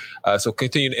Pod. So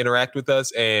continue to interact with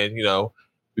us, and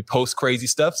we post crazy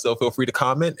stuff, so feel free to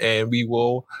comment and we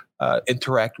will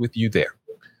interact with you there.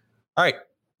 All right.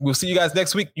 We'll see you guys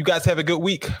next week. You guys have a good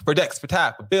week. For Dex, for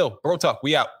Ty, for Bill, Bro Talk,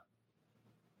 we out.